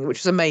 responding, which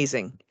was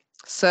amazing.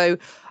 So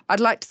I'd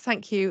like to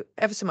thank you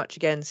ever so much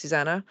again,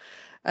 Susannah.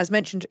 As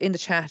mentioned in the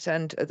chat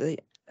and at the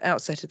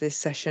outset of this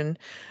session,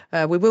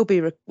 we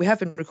have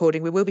been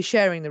recording. We will be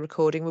sharing the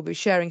recording. We'll be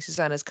sharing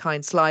Susannah's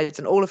kind slides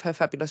and all of her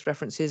fabulous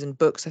references and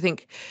books. I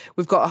think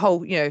we've got a whole,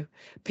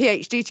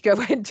 PhD to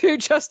go into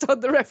just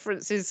on the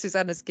references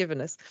Susannah's given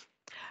us.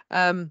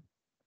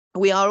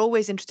 We are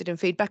always interested in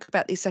feedback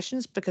about these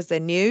sessions because they're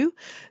new.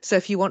 So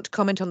if you want to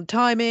comment on the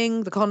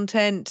timing, the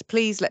content,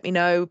 please let me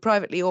know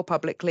privately or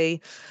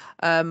publicly.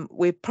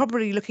 We're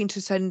probably looking to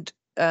send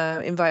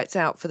invites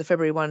out for the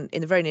February one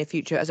in the very near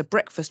future as a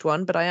breakfast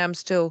one, but I am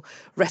still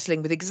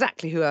wrestling with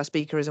exactly who our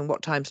speaker is and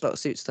what time slot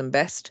suits them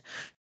best.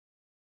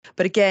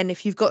 But again,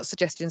 if you've got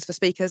suggestions for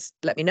speakers,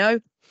 let me know.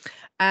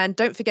 And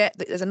don't forget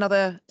that there's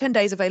another 10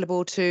 days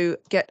available to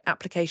get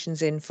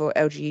applications in for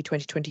LGE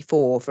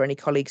 2024 for any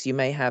colleagues you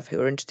may have who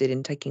are interested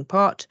in taking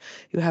part,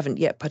 who haven't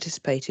yet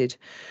participated.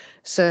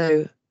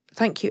 So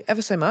thank you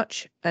ever so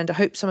much. And I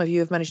hope some of you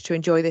have managed to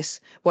enjoy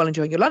this while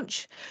enjoying your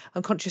lunch.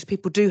 I'm conscious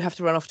people do have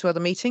to run off to other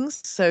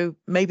meetings, so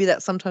maybe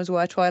that's sometimes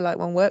why a twilight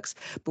one works.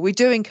 But we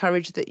do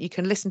encourage that you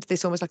can listen to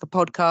this almost like a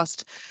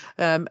podcast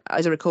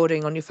as a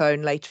recording on your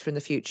phone later in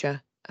the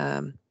future.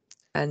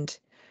 And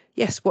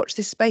yes, watch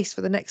this space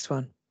for the next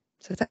one.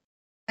 So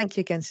thank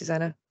you again,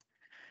 Susannah.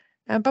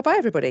 And bye-bye,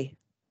 everybody.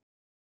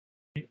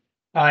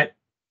 Bye.